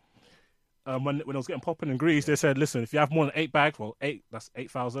say when it was getting popping in Greece, they said, listen, if you have more than 8 bags, that's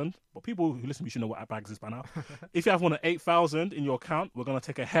 8,000. But people who listen to me should know what bags is by now. If you have more than 8,000 in your account, we're gonna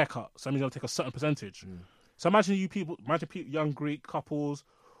take a haircut. So that means we're gonna take a certain percentage. So imagine young Greek couples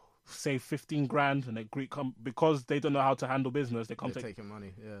save 15 grand, and they because they don't know how to handle business, they're taking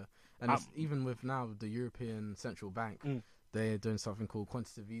money, and it's even with now the European Central Bank, they're doing something called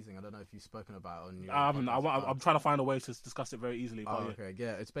quantitative easing. I don't know if you've spoken about it on your I'm trying to find a way to discuss it very easily.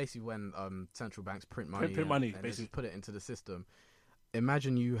 It's basically when central banks print money, and basically just put it into the system.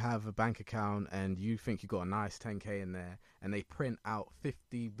 Imagine you have a bank account and you think you got a nice 10k in there, and they print out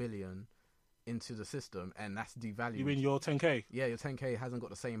 50 billion into the system, and that's devalued. You mean your 10k? Yeah, your 10k hasn't got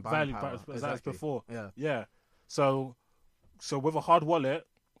the same buying power as before. Yeah. So with a hard wallet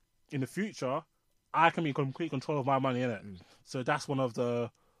in the future, I can be in complete control of my money in it. So that's one of the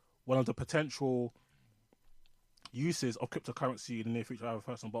potential uses of cryptocurrency in the near future. I have a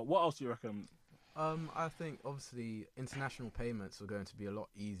person. But what else do you reckon? I think obviously international payments are going to be a lot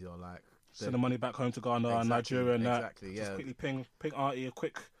easier. Like send the money back home to Ghana and Nigeria and that. Just quickly ping Artie a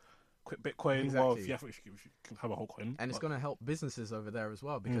quick Bitcoin. Exactly. Well, if you can have a whole coin. And it's going to help businesses over there as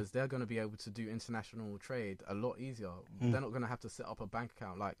well, because they're going to be able to do international trade a lot easier. They're not going to have to set up a bank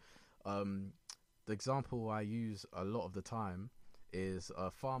account. Like the example I use a lot of the time is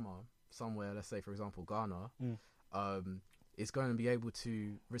a farmer somewhere, let's say for example Ghana, is going to be able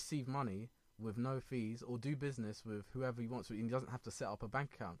to receive money with no fees or do business with whoever he wants. He doesn't have to set up a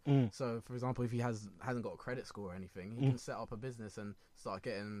bank account. So for example, if he hasn't got a credit score or anything, he can set up a business and start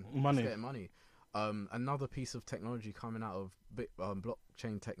getting money. Another piece of technology coming out of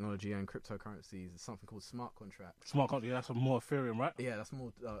blockchain technology and cryptocurrencies is something called smart contracts. Smart contract, that's more Ethereum, right? Yeah, that's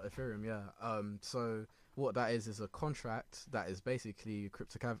more Ethereum, yeah. So what that is a contract that is basically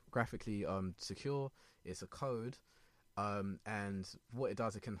cryptographically secure. It's a code. And what it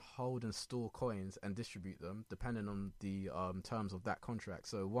does, it can hold and store coins and distribute them depending on the terms of that contract.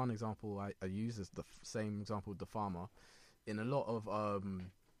 So one example I use is the same example with the farmer. In a lot of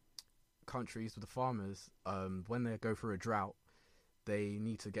countries with the farmers, when they go through a drought, they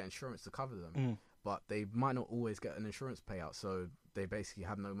need to get insurance to cover them, but they might not always get an insurance payout, so they basically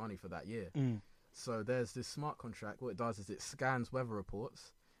have no money for that year. So there's this smart contract. What it does is it scans weather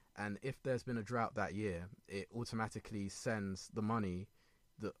reports, and if there's been a drought that year, it automatically sends the money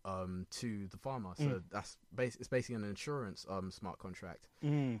to the farmer. So it's basically an insurance smart contract.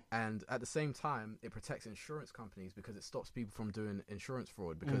 And at the same time, it protects insurance companies because it stops people from doing insurance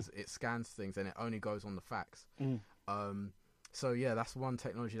fraud, because it scans things and it only goes on the facts. So yeah, that's one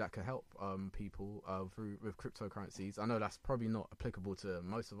technology that could help people with cryptocurrencies. I know that's probably not applicable to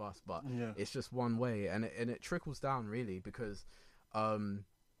most of us, but it's just one way, and it trickles down really, because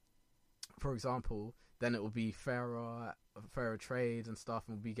for example, then it will be fairer trade and stuff,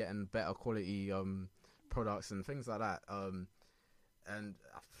 and we'll be getting better quality products and things like that. And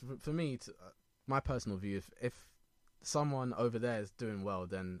for me, my personal view, if someone over there is doing well,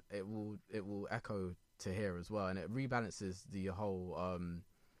 then it will echo to here as well, and it rebalances the whole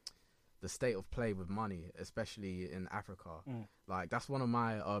the state of play with money, especially in Africa. Like that's one of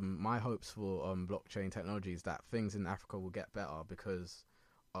my my hopes for blockchain technologies, that things in Africa will get better, because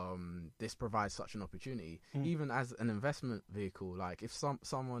this provides such an opportunity, even as an investment vehicle. Like if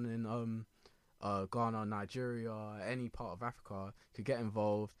someone in Ghana, Nigeria, any part of Africa could get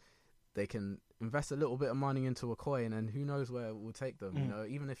involved, they can invest a little bit of money into a coin, and who knows where it will take them. You know,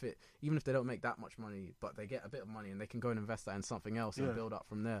 even if they don't make that much money, but they get a bit of money and they can go and invest that in something else and build up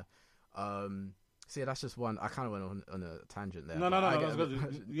from there. So yeah, that's just one. I kind of went on a tangent there. No, that's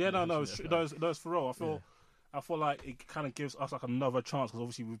good. It's for real. I feel like it kind of gives us like another chance, because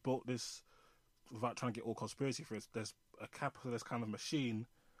obviously we've built this, without trying to get all conspiracy theories, there's a capitalist kind of machine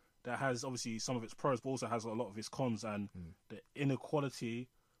that has obviously some of its pros, but also has a lot of its cons, and the inequality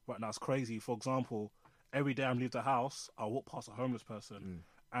right now is crazy. For example, every day I leave the house, I walk past a homeless person,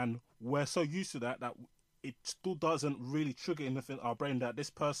 and we're so used to that it still doesn't really trigger anything in our brain that this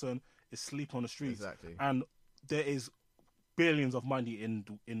person is sleeping on the streets. Exactly. And there is billions of money in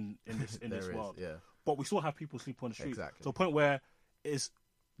this world. Yeah. But we still have people sleeping on the streets. Exactly. To a point where this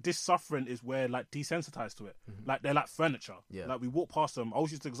suffering is where like desensitized to it. Like they're like furniture. Yeah. Like we walk past them. I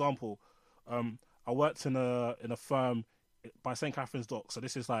always use the example. I worked in a firm by St. Catherine's Dock. So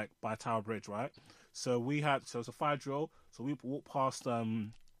this is like by Tower Bridge, right? So it's a fire drill. So we walk past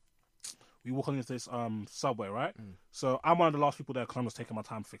we walk into this subway, right? So I'm one of the last people there because I'm just taking my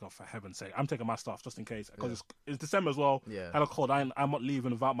time to think, oh, for heaven's sake, I'm taking my stuff just in case because it's December as well. Yeah. Hella cold. I'm not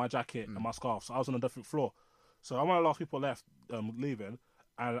leaving without my jacket and my scarf. So I was on a different floor. So I'm one of the last people left leaving,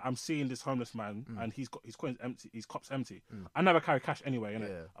 and I'm seeing this homeless man, and his coins empty, his cup's empty. I never carry cash anyway,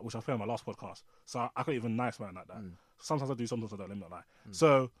 innit? Which I put on my last podcast. So I couldn't even nice man like that. Sometimes I do, sometimes I don't. Let me not lie.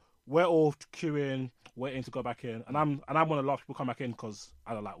 So we're all queuing, waiting to go back in, and I'm one of the last people come back in because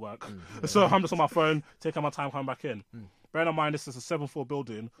I don't like work. So I'm just on my phone, taking my time coming back in. Bearing in mind, this is a 7th-floor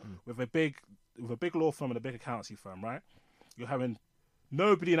building with a big law firm and a big accountancy firm, right? You're having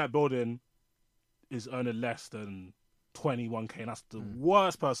nobody in that building is earning less than 21k, and that's the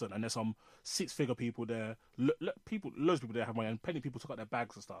worst person. And there's some 6-figure people there. Loads of people there have money, and plenty of people took out their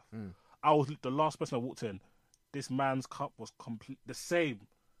bags and stuff. I was the last person I walked in. This man's cup was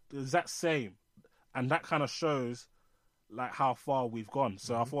the exact same, and that kind of shows like how far we've gone.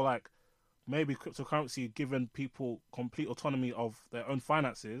 So I feel like maybe cryptocurrency giving people complete autonomy of their own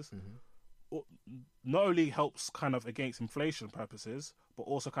finances not only helps kind of against inflation purposes, but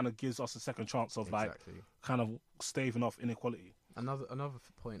also kind of gives us a second chance of like kind of staving off inequality. Another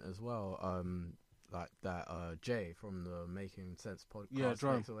point as well, like that Jay from the Making Sense podcast. Yeah,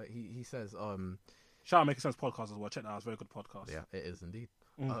 Jerome. He says shout out Making Sense podcast as well. Check that out, it's a very good podcast. Yeah, it is indeed.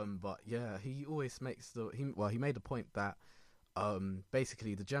 But yeah, he always makes he made the point that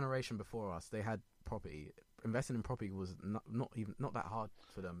basically the generation before us, they had property. Investing in property was not that hard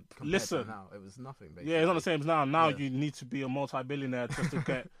for them. Listen, to now it was nothing. Basically. Yeah, it's not the same as now. Now you need to be a multi-billionaire just to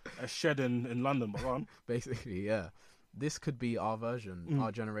get a shed in London. But go on. Basically, yeah, this could be our version,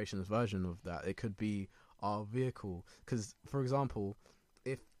 our generation's version of that. It could be our vehicle. Because, for example,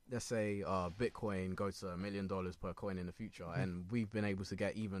 if let's say Bitcoin goes to $1 million per coin in the future, and we've been able to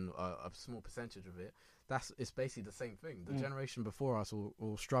get even a small percentage of it. It's basically the same thing. The generation before us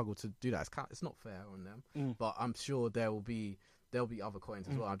will struggle to do that. It's not fair on them, but I'm sure there'll be other coins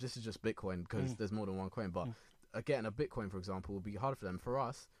as well. This is just Bitcoin because there's more than one coin. But getting a Bitcoin, for example, will be hard for them. For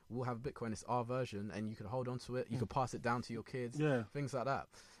us, we'll have Bitcoin. It's our version, and you can hold on to it. You can pass it down to your kids. Yeah, things like that.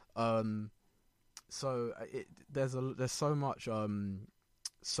 So there's so much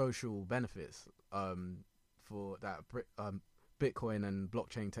social benefits for that. Bitcoin and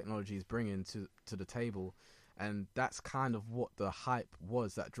blockchain technology is bringing to the table, and that's kind of what the hype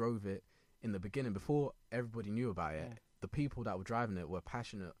was that drove it in the beginning. Before everybody knew about it, the people that were driving it were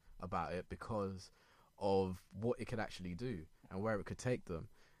passionate about it because of what it could actually do and where it could take them,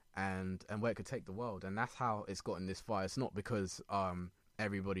 and where it could take the world. And that's how it's gotten this far. It's not because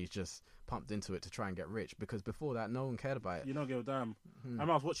everybody's just pumped into it to try and get rich, because before that no one cared about it. You don't give a damn. I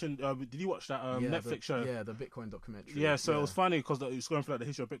was watching did you watch that Netflix show? Yeah, the Bitcoin documentary. Yeah, so it was funny because it was going through like the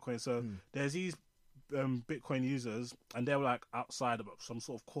history of Bitcoin. So there's these Bitcoin users, and they were like outside of some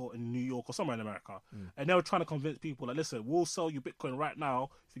sort of court in New York or somewhere in America, and they were trying to convince people like, listen, we'll sell you Bitcoin right now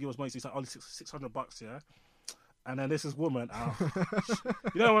if you give us money. So it's like only $600, yeah. And then this woman,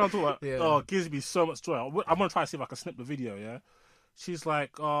 you know what I'm talking about? Yeah. Oh, it gives me so much joy. I'm gonna try to see if I can snip the video, yeah. She's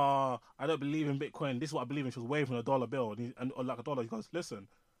like, I don't believe in Bitcoin. This is what I believe in. She was waving a dollar bill and like a dollar. He goes, listen,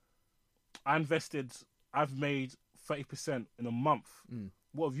 I've made 30% in a month.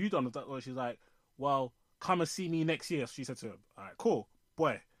 What have you done with that? She's like, well, come and see me next year. She said to him, all right, cool,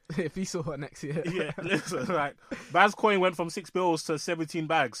 boy. If he saw her next year. Yeah, listen, like, Baz coin went from 6 bills to 17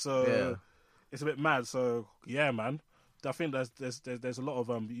 bags. So it's a bit mad. So yeah, man. I think there's a lot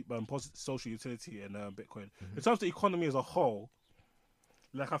of positive social utility in Bitcoin. In terms of the economy as a whole,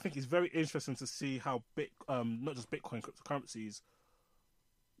 like, I think it's very interesting to see how not just Bitcoin, cryptocurrencies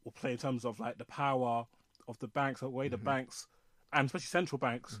will play in terms of like the power of the banks, the way the banks, and especially central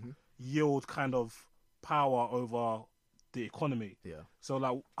banks, yield kind of power over the economy. Yeah. So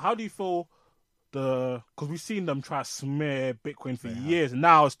like, how do you feel because we've seen them try to smear Bitcoin for years, and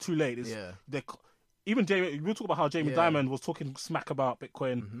now it's too late. Even Jamie, we'll talk about how Jamie Dimon was talking smack about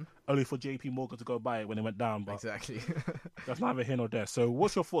Bitcoin only for JP Morgan to go buy it when it went down. But exactly. That's neither here nor there. So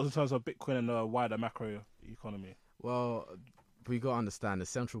what's your thoughts in terms of Bitcoin and the wider macro economy? Well, we got to understand the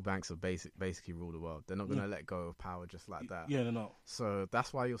central banks have basically rule the world. They're not going to let go of power just like that. Yeah, they're not. So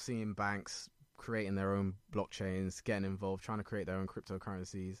that's why you're seeing banks creating their own blockchains, getting involved, trying to create their own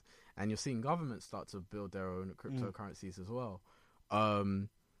cryptocurrencies, and you're seeing governments start to build their own cryptocurrencies as well.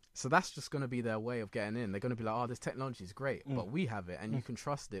 So that's just going to be their way of getting in. They're going to be like, oh, this technology is great, but we have it, and you can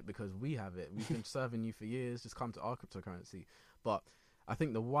trust it because we have it. We've been serving you for years. Just come to our cryptocurrency. But I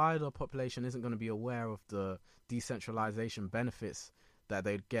think the wider population isn't going to be aware of the decentralization benefits that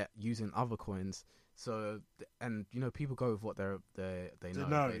they'd get using other coins. So, and people go with what they know,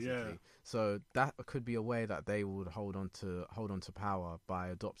 basically. Yeah. So that could be a way that they would hold on to power by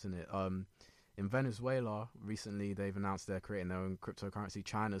adopting it. In Venezuela, recently they've announced they're creating their own cryptocurrency.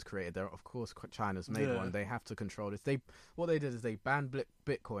 China's created their, of course, China's made one. They have to control this. What they did is they banned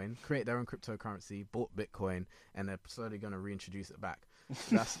Bitcoin, create their own cryptocurrency, bought Bitcoin, and they're slowly going to reintroduce it back.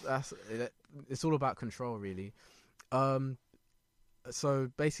 That's it's all about control, really. So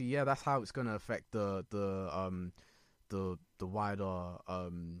basically, that's how it's going to affect the wider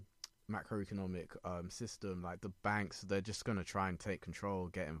macroeconomic system. Like the banks, they're just going to try and take control,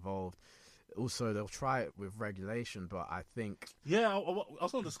 get involved. Also, they'll try it with regulation, but I think... Yeah, I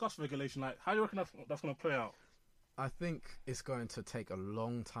was going to discuss regulation. Like, how do you reckon that's going to play out? I think it's going to take a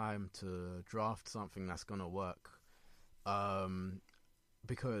long time to draft something that's going to work.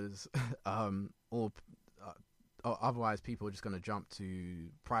 Because otherwise people are just going to jump to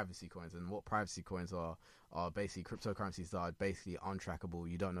privacy coins. And what privacy coins are basically cryptocurrencies that are basically untrackable.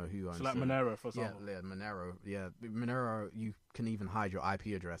 You don't know who owns them. So like Monero, for example. Yeah, Monero. Yeah, Monero, you can even hide your IP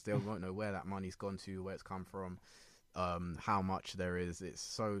address. They won't know where that money's gone to, where it's come from, how much there is. It's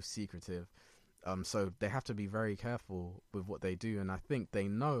so secretive. So they have to be very careful with what they do. And I think they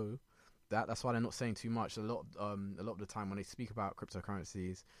know that. That's why they're not saying too much. A lot of the time when they speak about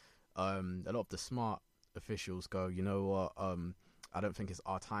cryptocurrencies, a lot of the smart officials go, you know what, I don't think it's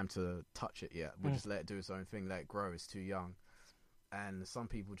our time to touch it yet. We'll just let it do its own thing, let it grow. It's too young. And some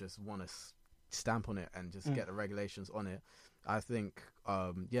people just want to stamp on it and just get the regulations on it. I think,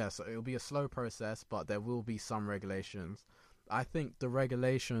 so it'll be a slow process, but there will be some regulations. I think the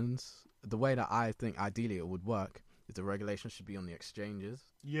regulations, the way that I think ideally it would work, is the regulations should be on the exchanges.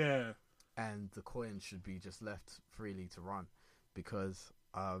 Yeah. And the coins should be just left freely to run. Because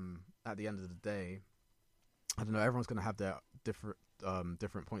at the end of the day, I don't know, everyone's going to have their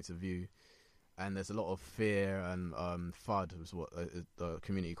different points of view, and there's a lot of fear and FUD is what the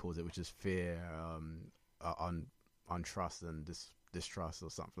community calls it, which is fear, untrust and distrust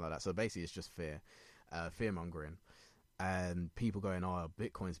or something like that. So basically it's just fear mongering, and people going, oh,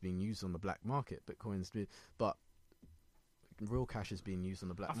 Bitcoin's being used on the black market, but real cash is being used on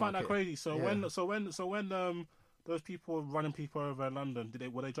the black market. I find that crazy. So when those people running people over in London,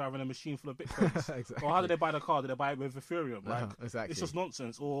 were they driving a machine full of Bitcoins? Exactly. Or how did they buy the car? Did they buy it with Ethereum? Like, exactly. It's just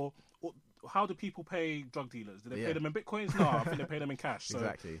nonsense. Or how do people pay drug dealers? Do they pay them in Bitcoins? No, I think they pay them in cash. So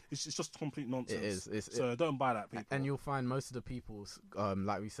exactly. It's just complete nonsense. It is. So don't buy that, people. And you'll find most of the people,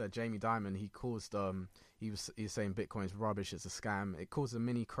 like we said, Jamie Dimon, he caused, he was saying Bitcoin's rubbish, it's a scam. It caused a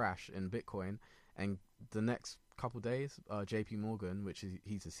mini crash in Bitcoin, and the next couple days, JP Morgan, which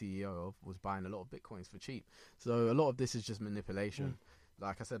he's the CEO of, was buying a lot of Bitcoins for cheap. So a lot of this is just manipulation.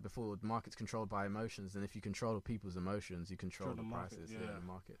 Like I said before, the market's controlled by emotions, and if you control people's emotions, you control the prices. The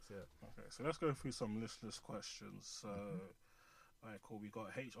markets. Okay, so let's go through some listeners' questions. Alright, cool. We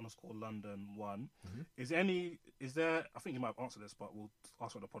got H_London1. Is there? I think you might have answered this, but we'll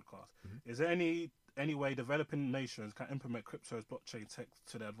ask on the podcast. Is there any way developing nations can implement crypto's blockchain tech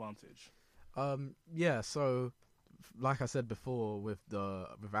to their advantage? So like I said before, with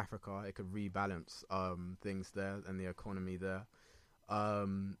Africa, it could rebalance things there and the economy there.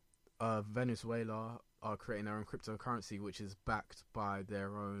 Venezuela are creating their own cryptocurrency, which is backed by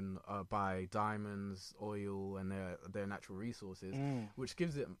their own by diamonds, oil, and their natural resources, which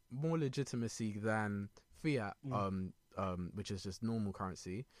gives it more legitimacy than fiat, which is just normal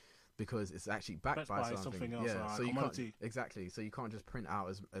currency, because it's actually backed by something else. So you can't, exactly. So you can't just print out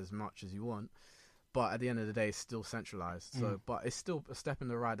as much as you want. But at the end of the day, it's still centralized. So, but it's still a step in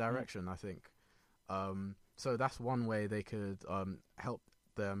the right direction, I think. So that's one way they could help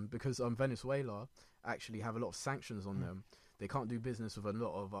them, because Venezuela actually have a lot of sanctions on them. They can't do business with a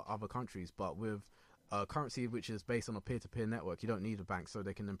lot of other countries, but with a currency which is based on a peer-to-peer network, you don't need a bank, so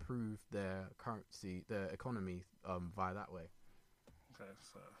they can improve their currency, their economy via that way. Okay,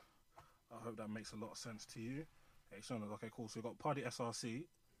 so I hope that makes a lot of sense to you. Okay, cool. So we've got Party SRC.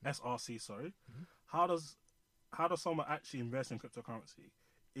 How does someone actually invest in cryptocurrency?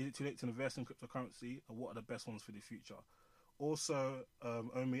 Is it too late to invest in cryptocurrency, and what are the best ones for the future? Also,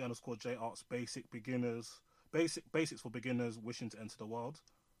 Omi_J asks basics for beginners wishing to enter that world.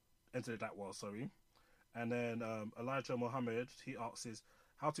 And then Elijah Mohammed, he asks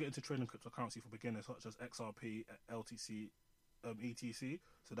how to get into trading cryptocurrency for beginners, such as XRP, LTC, ETC.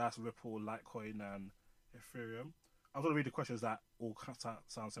 So that's Ripple, Litecoin, and Ethereum. I'm going to read the questions that all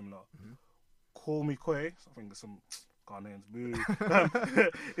sound similar. Mm-hmm. Call me Koi. I think there's some Ghanaians. Boo.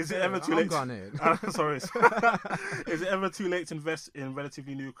 Is it ever too late? Sorry. Is it ever too late to invest in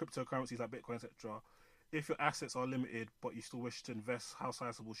relatively new cryptocurrencies like Bitcoin, etc.? If your assets are limited but you still wish to invest, how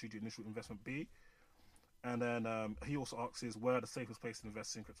sizable should your initial investment be? And then he also asks, where are the safest places to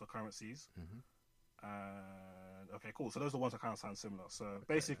invest in cryptocurrencies? Mm-hmm. And okay, cool. So those are the ones that kind of sound similar. So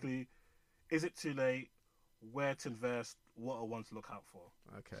basically, is it too late? Where to invest? What are ones to look out for?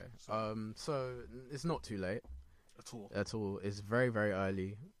 Okay. So it's not too late at all. It's very, very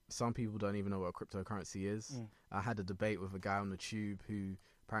early. Some people don't even know what a cryptocurrency is. I had a debate with a guy on the tube who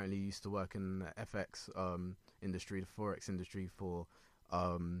apparently used to work in the FX industry, the forex industry for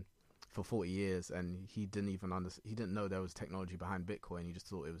 40 years, and he didn't even he didn't know there was technology behind Bitcoin. He just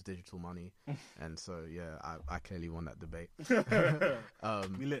thought it was digital money. And so I clearly won that debate.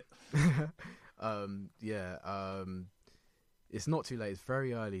 We lit. It's not too late. It's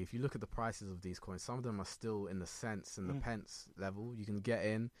very early. If you look at the prices of these coins, some of them are still in the cents and the pence level. You can get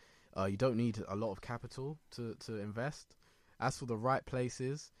in. You don't need a lot of capital to invest. As for the right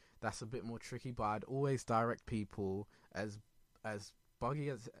places, that's a bit more tricky, but I'd always direct people, as buggy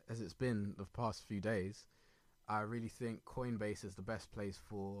as it's been the past few days, I really think Coinbase is the best place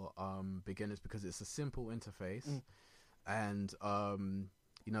for beginners because it's a simple interface, and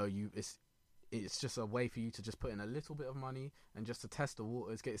it's just a way for you to just put in a little bit of money and just to test the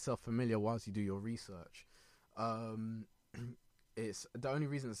waters, get yourself familiar whilst you do your research. It's the only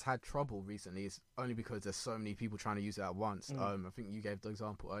reason it's had trouble recently is only because there's so many people trying to use it at once. I think you gave the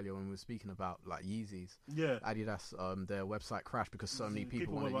example earlier when we were speaking about like Yeezys. Yeah, Adidas, their website crashed because so many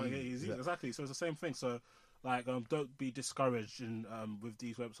people want to use Yeezys. Exactly. So it's the same thing. So like, don't be discouraged in with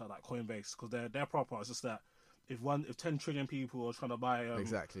these websites like Coinbase because they're proper. It's just that if 10 trillion people are trying to buy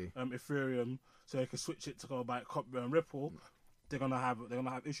Ethereum, so they can switch it to go buy Ripple. They're gonna have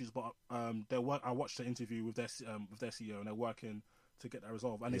issues, but I watched the interview with their CEO, and they're working to get that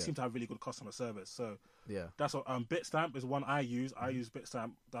resolved, and they seem to have really good customer service. So that's what Bitstamp is one I use. I use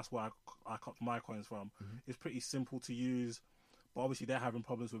Bitstamp. That's where I cut my coins from. It's pretty simple to use, but obviously they're having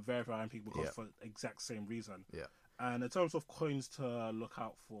problems with verifying people because for the exact same reason. And in terms of coins to look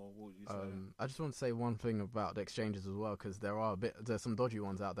out for, what would you say? I just want to say one thing about the exchanges as well, because there's some dodgy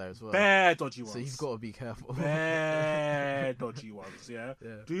ones out there as well. Bare dodgy ones. So you've got to be careful. Bare dodgy ones, yeah?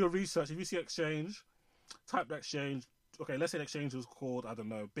 Do your research. If you see exchange, type the exchange. Okay, let's say the exchange was called, I don't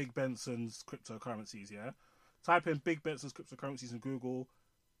know, Big Benson's Cryptocurrencies, yeah? Type in Big Benson's Cryptocurrencies in Google,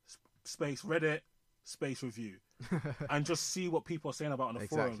 space Reddit, space review. And just see what people are saying about on the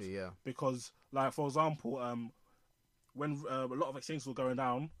forums. Yeah. Because, like, for example, when a lot of exchanges were going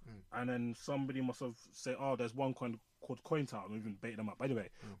down, and then somebody must have said, "Oh, there's one coin called CoinTown." We've been baiting them up. Anyway,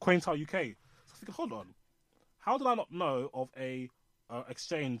 CoinTown UK. So I think, hold on, how did I not know of a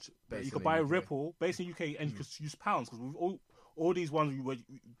exchange that you could buy Ripple based in UK and you could use pounds? Because with all these ones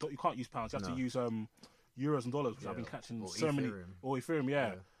you can't use pounds. You have to use euros and dollars, which I've been catching or Ethereum.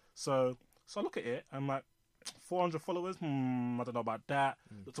 Yeah. So I look at it. I'm like, 400 followers. I don't know about that.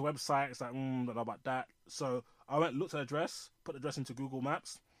 Looked at the website. It's like, don't know about that. So I went, looked at the address, put the address into Google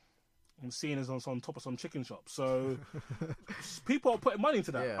Maps. I'm seeing it's on top of some chicken shop. So people are putting money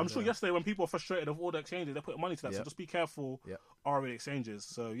into that. I'm sure yesterday when people are frustrated of all the exchanges, they're putting money into that. So just be careful. Are the exchanges?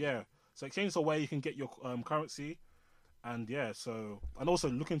 So so exchanges are where you can get your currency, and and also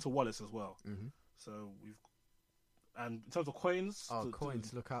look into wallets as well. So and in terms of coins,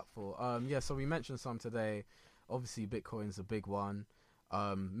 coins to look out for. So we mentioned some today. Obviously, Bitcoin's a big one.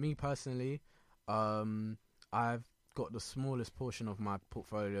 Me personally, I've got the smallest portion of my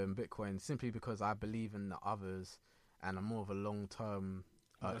portfolio in Bitcoin simply because I believe in the others, and I'm more of a long-term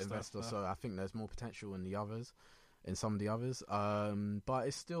investor. So I think there's more potential in some of the others. But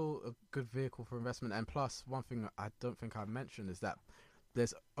it's still a good vehicle for investment. And plus, one thing I don't think I've mentioned is that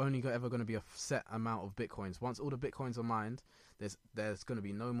there's only ever going to be a set amount of Bitcoins. Once all the Bitcoins are mined, there's going to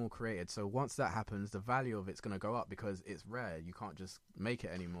be no more created. So once that happens, the value of it's going to go up because it's rare. You can't just make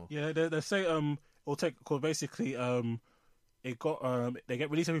it anymore. Yeah, they say it'll take, because basically it got they get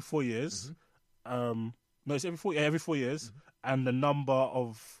released every 4 years. No, it's every 4 years, and the number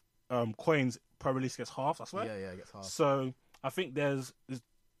of coins per release gets halved. I swear. Yeah, it gets halved. So I think there's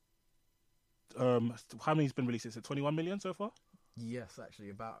how many's been released? Is it 21 million so far? Yes, actually,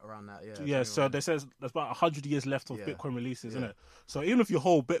 about around that. Yeah. Yeah. So they says there's about 100 years left of Bitcoin releases, isn't it? So even if your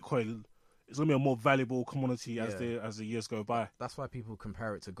whole Bitcoin it's gonna be a more valuable commodity as the years go by. That's why people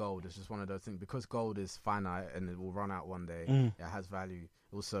compare it to gold. It's just one of those things, because gold is finite and it will run out one day. It has value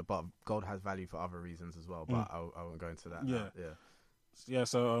also, but gold has value for other reasons as well. But I won't go into that. Yeah, now. yeah.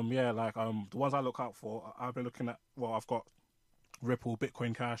 So like the ones I look out for, I've been looking at. Well, I've got Ripple,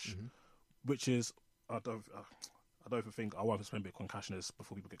 Bitcoin Cash, which is I don't even think I want to spend Bitcoin Cash in this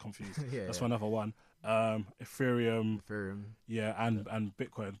before people get confused. That's for another one. Ethereum, yeah, and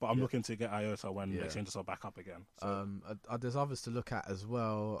Bitcoin. But I'm looking to get IOTA when exchanges are back up again. So. There's others to look at as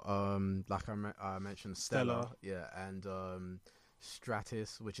well. Like I mentioned, Stellar, and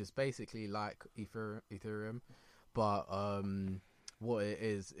Stratis, which is basically like Ethereum, but what it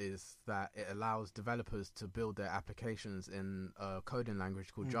is that it allows developers to build their applications in a coding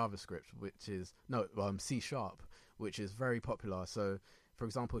language called JavaScript, which is C#, which is very popular. So, for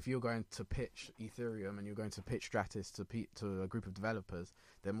example, if you're going to pitch Ethereum and you're going to pitch Stratis to a group of developers,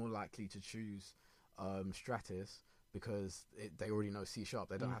 they're more likely to choose Stratis because they already know C#.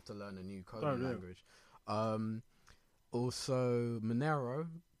 They don't have to learn a new coding language. Also, Monero,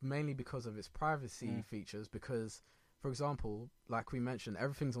 mainly because of its privacy features, because, for example, like we mentioned,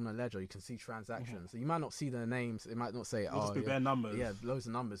 everything's on a ledger. You can see transactions. So you might not see their names. It might not say, just be bare numbers. Yeah, loads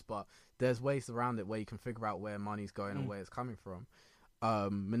of numbers. But there's ways around it where you can figure out where money's going and where it's coming from.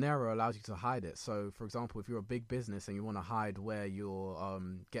 Monero allows you to hide it. So, for example, if you're a big business and you want to hide where you're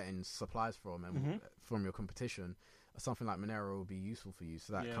getting supplies from and from your competition, something like Monero will be useful for you.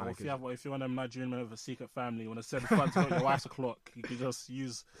 So that kind of if you're one of them Nigerian men with a secret family, you want to send funds to your wife's o'clock, you can just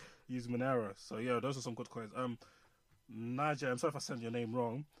use Monero. So yeah, those are some good coins. Niger, I'm sorry if I said your name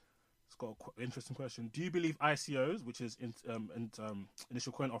wrong. It's got an interesting question. Do you believe ICOs, which is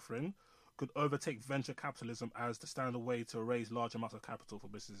initial coin offering, could overtake venture capitalism as the standard way to raise large amounts of capital for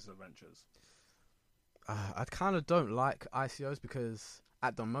businesses and ventures? I kind of don't like ICOs because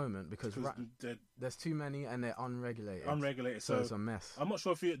at the moment, there's too many and they're unregulated. So it's a mess. I'm not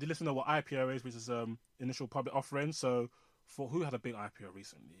sure if you listen to what IPO is, which is initial public offering. So for who had a big IPO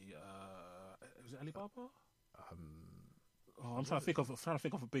recently? Was it Alibaba? I'm trying to think of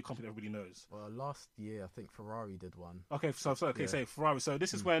a big company that everybody knows. Well, last year I think Ferrari did one. Okay, say Ferrari. So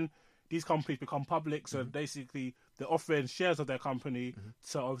this is when these companies become public. So basically, they're offering shares of their company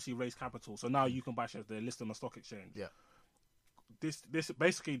to obviously raise capital. So now you can buy shares. They're listed on the stock exchange. Yeah. This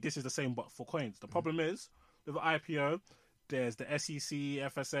is the same, but for coins. The problem is with the IPO, there's the SEC,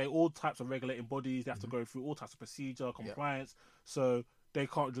 FSA, all types of regulating bodies. They have to go through all types of procedure, compliance. So they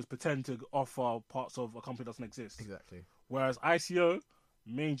can't just pretend to offer parts of a company that doesn't exist. Exactly. Whereas ICO,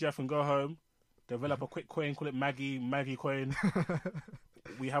 me and Jeff can go home, develop a quick coin, call it Maggie coin.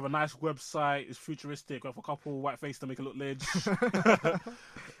 We have a nice website. It's futuristic. We have a couple white faces to make it look ledge.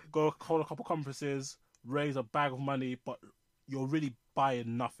 Go hold a couple conferences, raise a bag of money, but you're really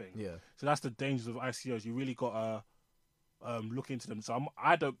buying nothing. Yeah. So that's the dangers of ICOs. You really got to look into them. So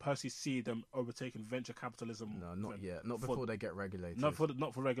I don't personally see them overtaking venture capitalism. No, not yet. Not before they get regulated. Not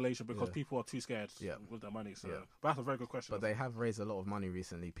for regulation because people are too scared with their money. So, but that's a very good question. But they have raised a lot of money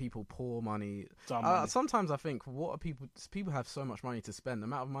recently. People pour money. Sometimes I think, what are people? People have so much money to spend. The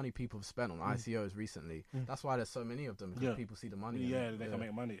amount of money people have spent on ICOs recently. That's why there's so many of them, because people see the money. They can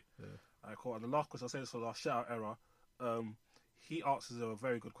make money. Yeah. Alright, cool. And the last question, I say this for the last shout out era. He asks a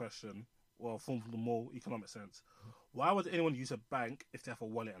very good question. Well, from the more economic sense. Why would anyone use a bank if they have a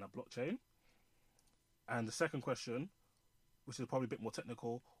wallet and a blockchain? And the second question, which is probably a bit more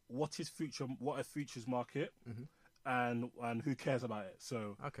technical, what a futures market, and who cares about it?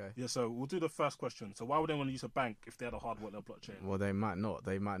 So so we'll do the first question. So why would anyone use a bank if they had a hard wallet and a blockchain? Well, they might not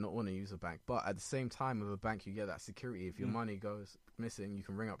want to use a bank, but at the same time, with a bank, you get that security. If your money goes missing, you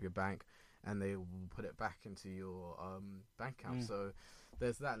can ring up your bank, and they will put it back into your bank account. So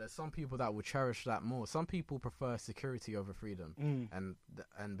there's that. There's some people that will cherish that more. Some people prefer security over freedom,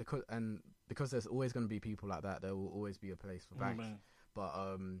 and because there's always going to be people like that, there will always be a place for banks. But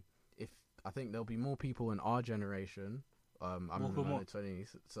if I think there'll be more people in our generation, I'm in my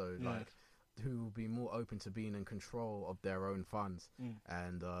 20s, so who will be more open to being in control of their own funds,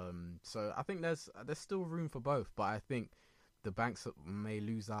 and so I think there's still room for both. But I think the banks may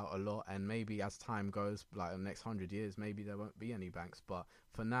lose out a lot, and maybe as time goes, like the next 100 years, maybe there won't be any banks. But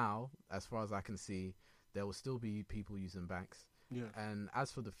for now, as far as I can see, there will still be people using banks. Yeah. And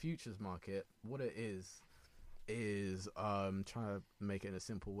as for the futures market, what it is trying to make it in a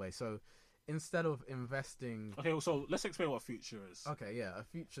simple way. So instead of investing... Okay, so let's explain what a future is. Okay, yeah. A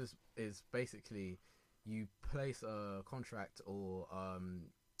future is basically you place a contract or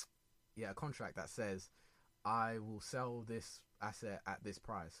a contract that says, I will sell this asset at this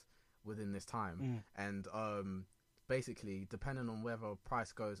price within this time. And basically, depending on whether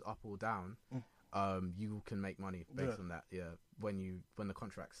price goes up or down, you can make money based on that. Yeah, when the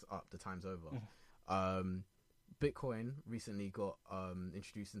contract's up, the time's over. Bitcoin recently got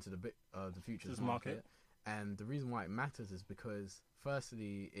introduced into the futures market, and the reason why it matters is because,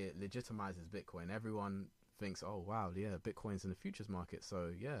 firstly, it legitimizes Bitcoin. Everyone thinks, oh wow, yeah, Bitcoin's in the futures market, so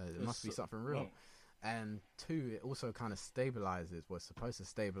yeah, it must be something real. And two, it also kind of stabilizes, was supposed to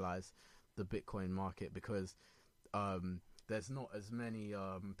stabilize the Bitcoin market, because there's not as many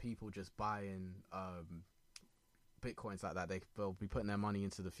people just buying Bitcoins like that. They'll be putting their money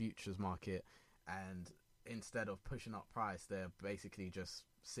into the futures market, and instead of pushing up price, they're basically just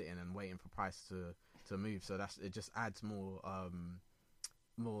sitting and waiting for price to move. So it just adds more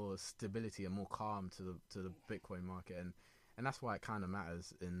stability and more calm to the Bitcoin market, and that's why it kind of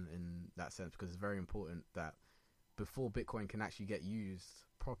matters in that sense, because it's very important that before Bitcoin can actually get used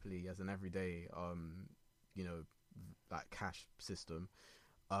properly as an everyday like cash system,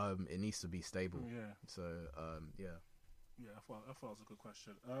 it needs to be stable. So I thought that was a good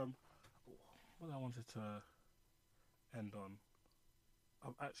question. What I wanted to end on,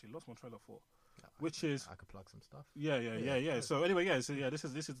 I've actually lost my train of thought. Which is, I could plug some stuff. Yeah. So anyway, this is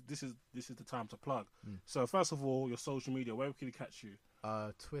the time to plug. So first of all, your social media, where can we catch you?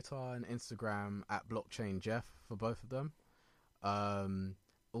 Twitter and Instagram at Blockchain Jeff for both of them.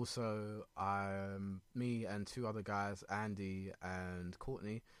 Also, me and two other guys, Andy and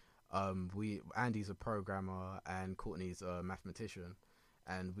Courtney. Andy's a programmer and Courtney's a mathematician.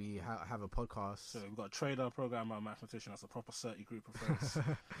 And we have a podcast. So we've got a trader, programmer, mathematician. That's a proper 30 group of friends.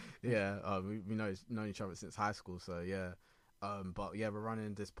 We known each other since high school. So but yeah, we're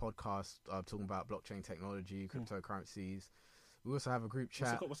running this podcast talking about blockchain technology, cryptocurrencies. We also have a group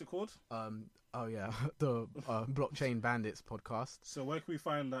chat. What's it called? The Blockchain Bandits podcast. So where can we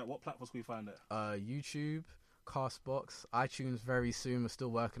find that? What platforms can we find it? YouTube, Castbox, iTunes very soon. We're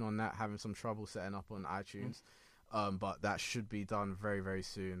still working on that, having some trouble setting up on iTunes. But that should be done very, very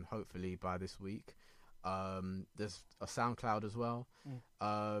soon, hopefully by this week. There's a SoundCloud as well.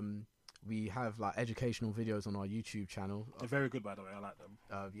 We have like educational videos on our YouTube channel. They're very good, by the way. I like them.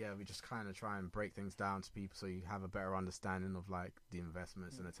 We just kind of try and break things down to people so you have a better understanding of like the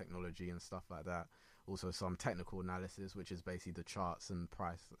investments and the technology and stuff like that. Also some technical analysis, which is basically the charts and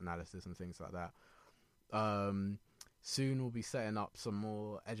price analysis and things like that. Soon we'll be setting up some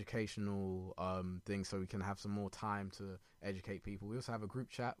more educational things so we can have some more time to educate people. We also have a group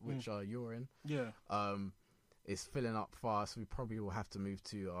chat, which you're in. Yeah. It's filling up fast. We probably will have to move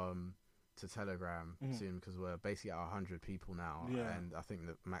to Telegram soon, because we're basically at 100 people now. Yeah. And I think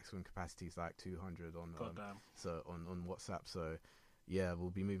the maximum capacity is like 200 on WhatsApp. So yeah, we'll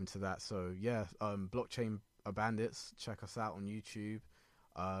be moving to that. So yeah, Blockchain Bandits, check us out on YouTube.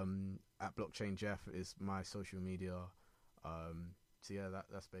 At Blockchain Jeff is my social media. So yeah,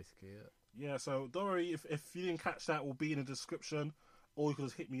 that's basically it. Yeah, so don't worry if you didn't catch that, will be in the description, or you can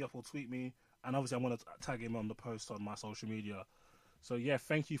just hit me up or tweet me, and obviously I'm gonna tag him on the post on my social media. So yeah,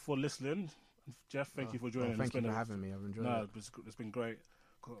 thank you for listening, Jeff. Thank you for joining. Thank you for having me. I've enjoyed it. It's been great.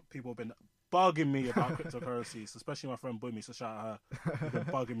 People have been bugging me about cryptocurrencies, especially my friend Boomy. So shout out her. She's been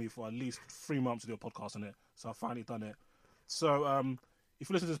bugging me for at least 3 months to do a podcast on it. So I've finally done it. So if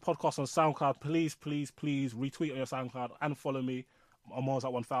you listen to this podcast on SoundCloud, please retweet on your SoundCloud and follow me. I'm almost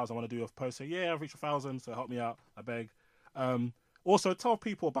at 1,000. I want to do a post saying, yeah, I've reached 1,000, so help me out, I beg. Also, tell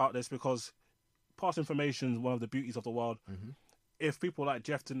people about this, because past information is one of the beauties of the world. If people like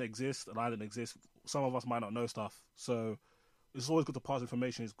Jeff didn't exist and I didn't exist, some of us might not know stuff. So it's always good to pass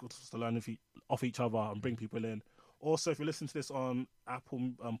information. It's good to learn off each other and bring people in. Also, if you listen to this on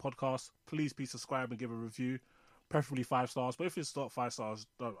Apple Podcasts, please subscribe and give a review. Preferably 5 stars, but if it's not 5 stars,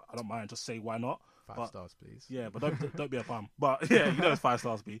 I don't mind. Just say why not. 5 stars, please. Yeah, but don't be a bum. But yeah, it's 5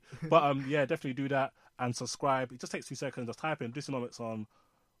 stars, be. But yeah, definitely do that and subscribe. It just takes 2 seconds. Just type in Dysonomics on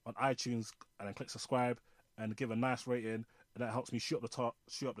iTunes and then click subscribe and give a nice rating, and that helps me shoot up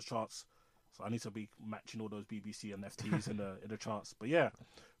the charts. So I need to be matching all those BBC and FTs in the charts. But yeah,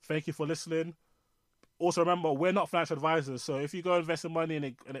 thank you for listening. Also, remember, we're not financial advisors, so if you go invest in money and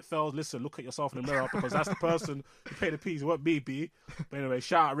it fails, listen, look at yourself in the mirror, because that's the person who paid the fees. It won't me be. But anyway,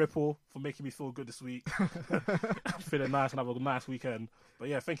 shout out Ripple for making me feel good this week. I'm feeling nice and have a nice weekend. But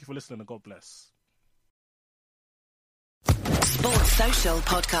yeah, thank you for listening and God bless. Sports Social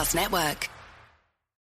Podcast Network.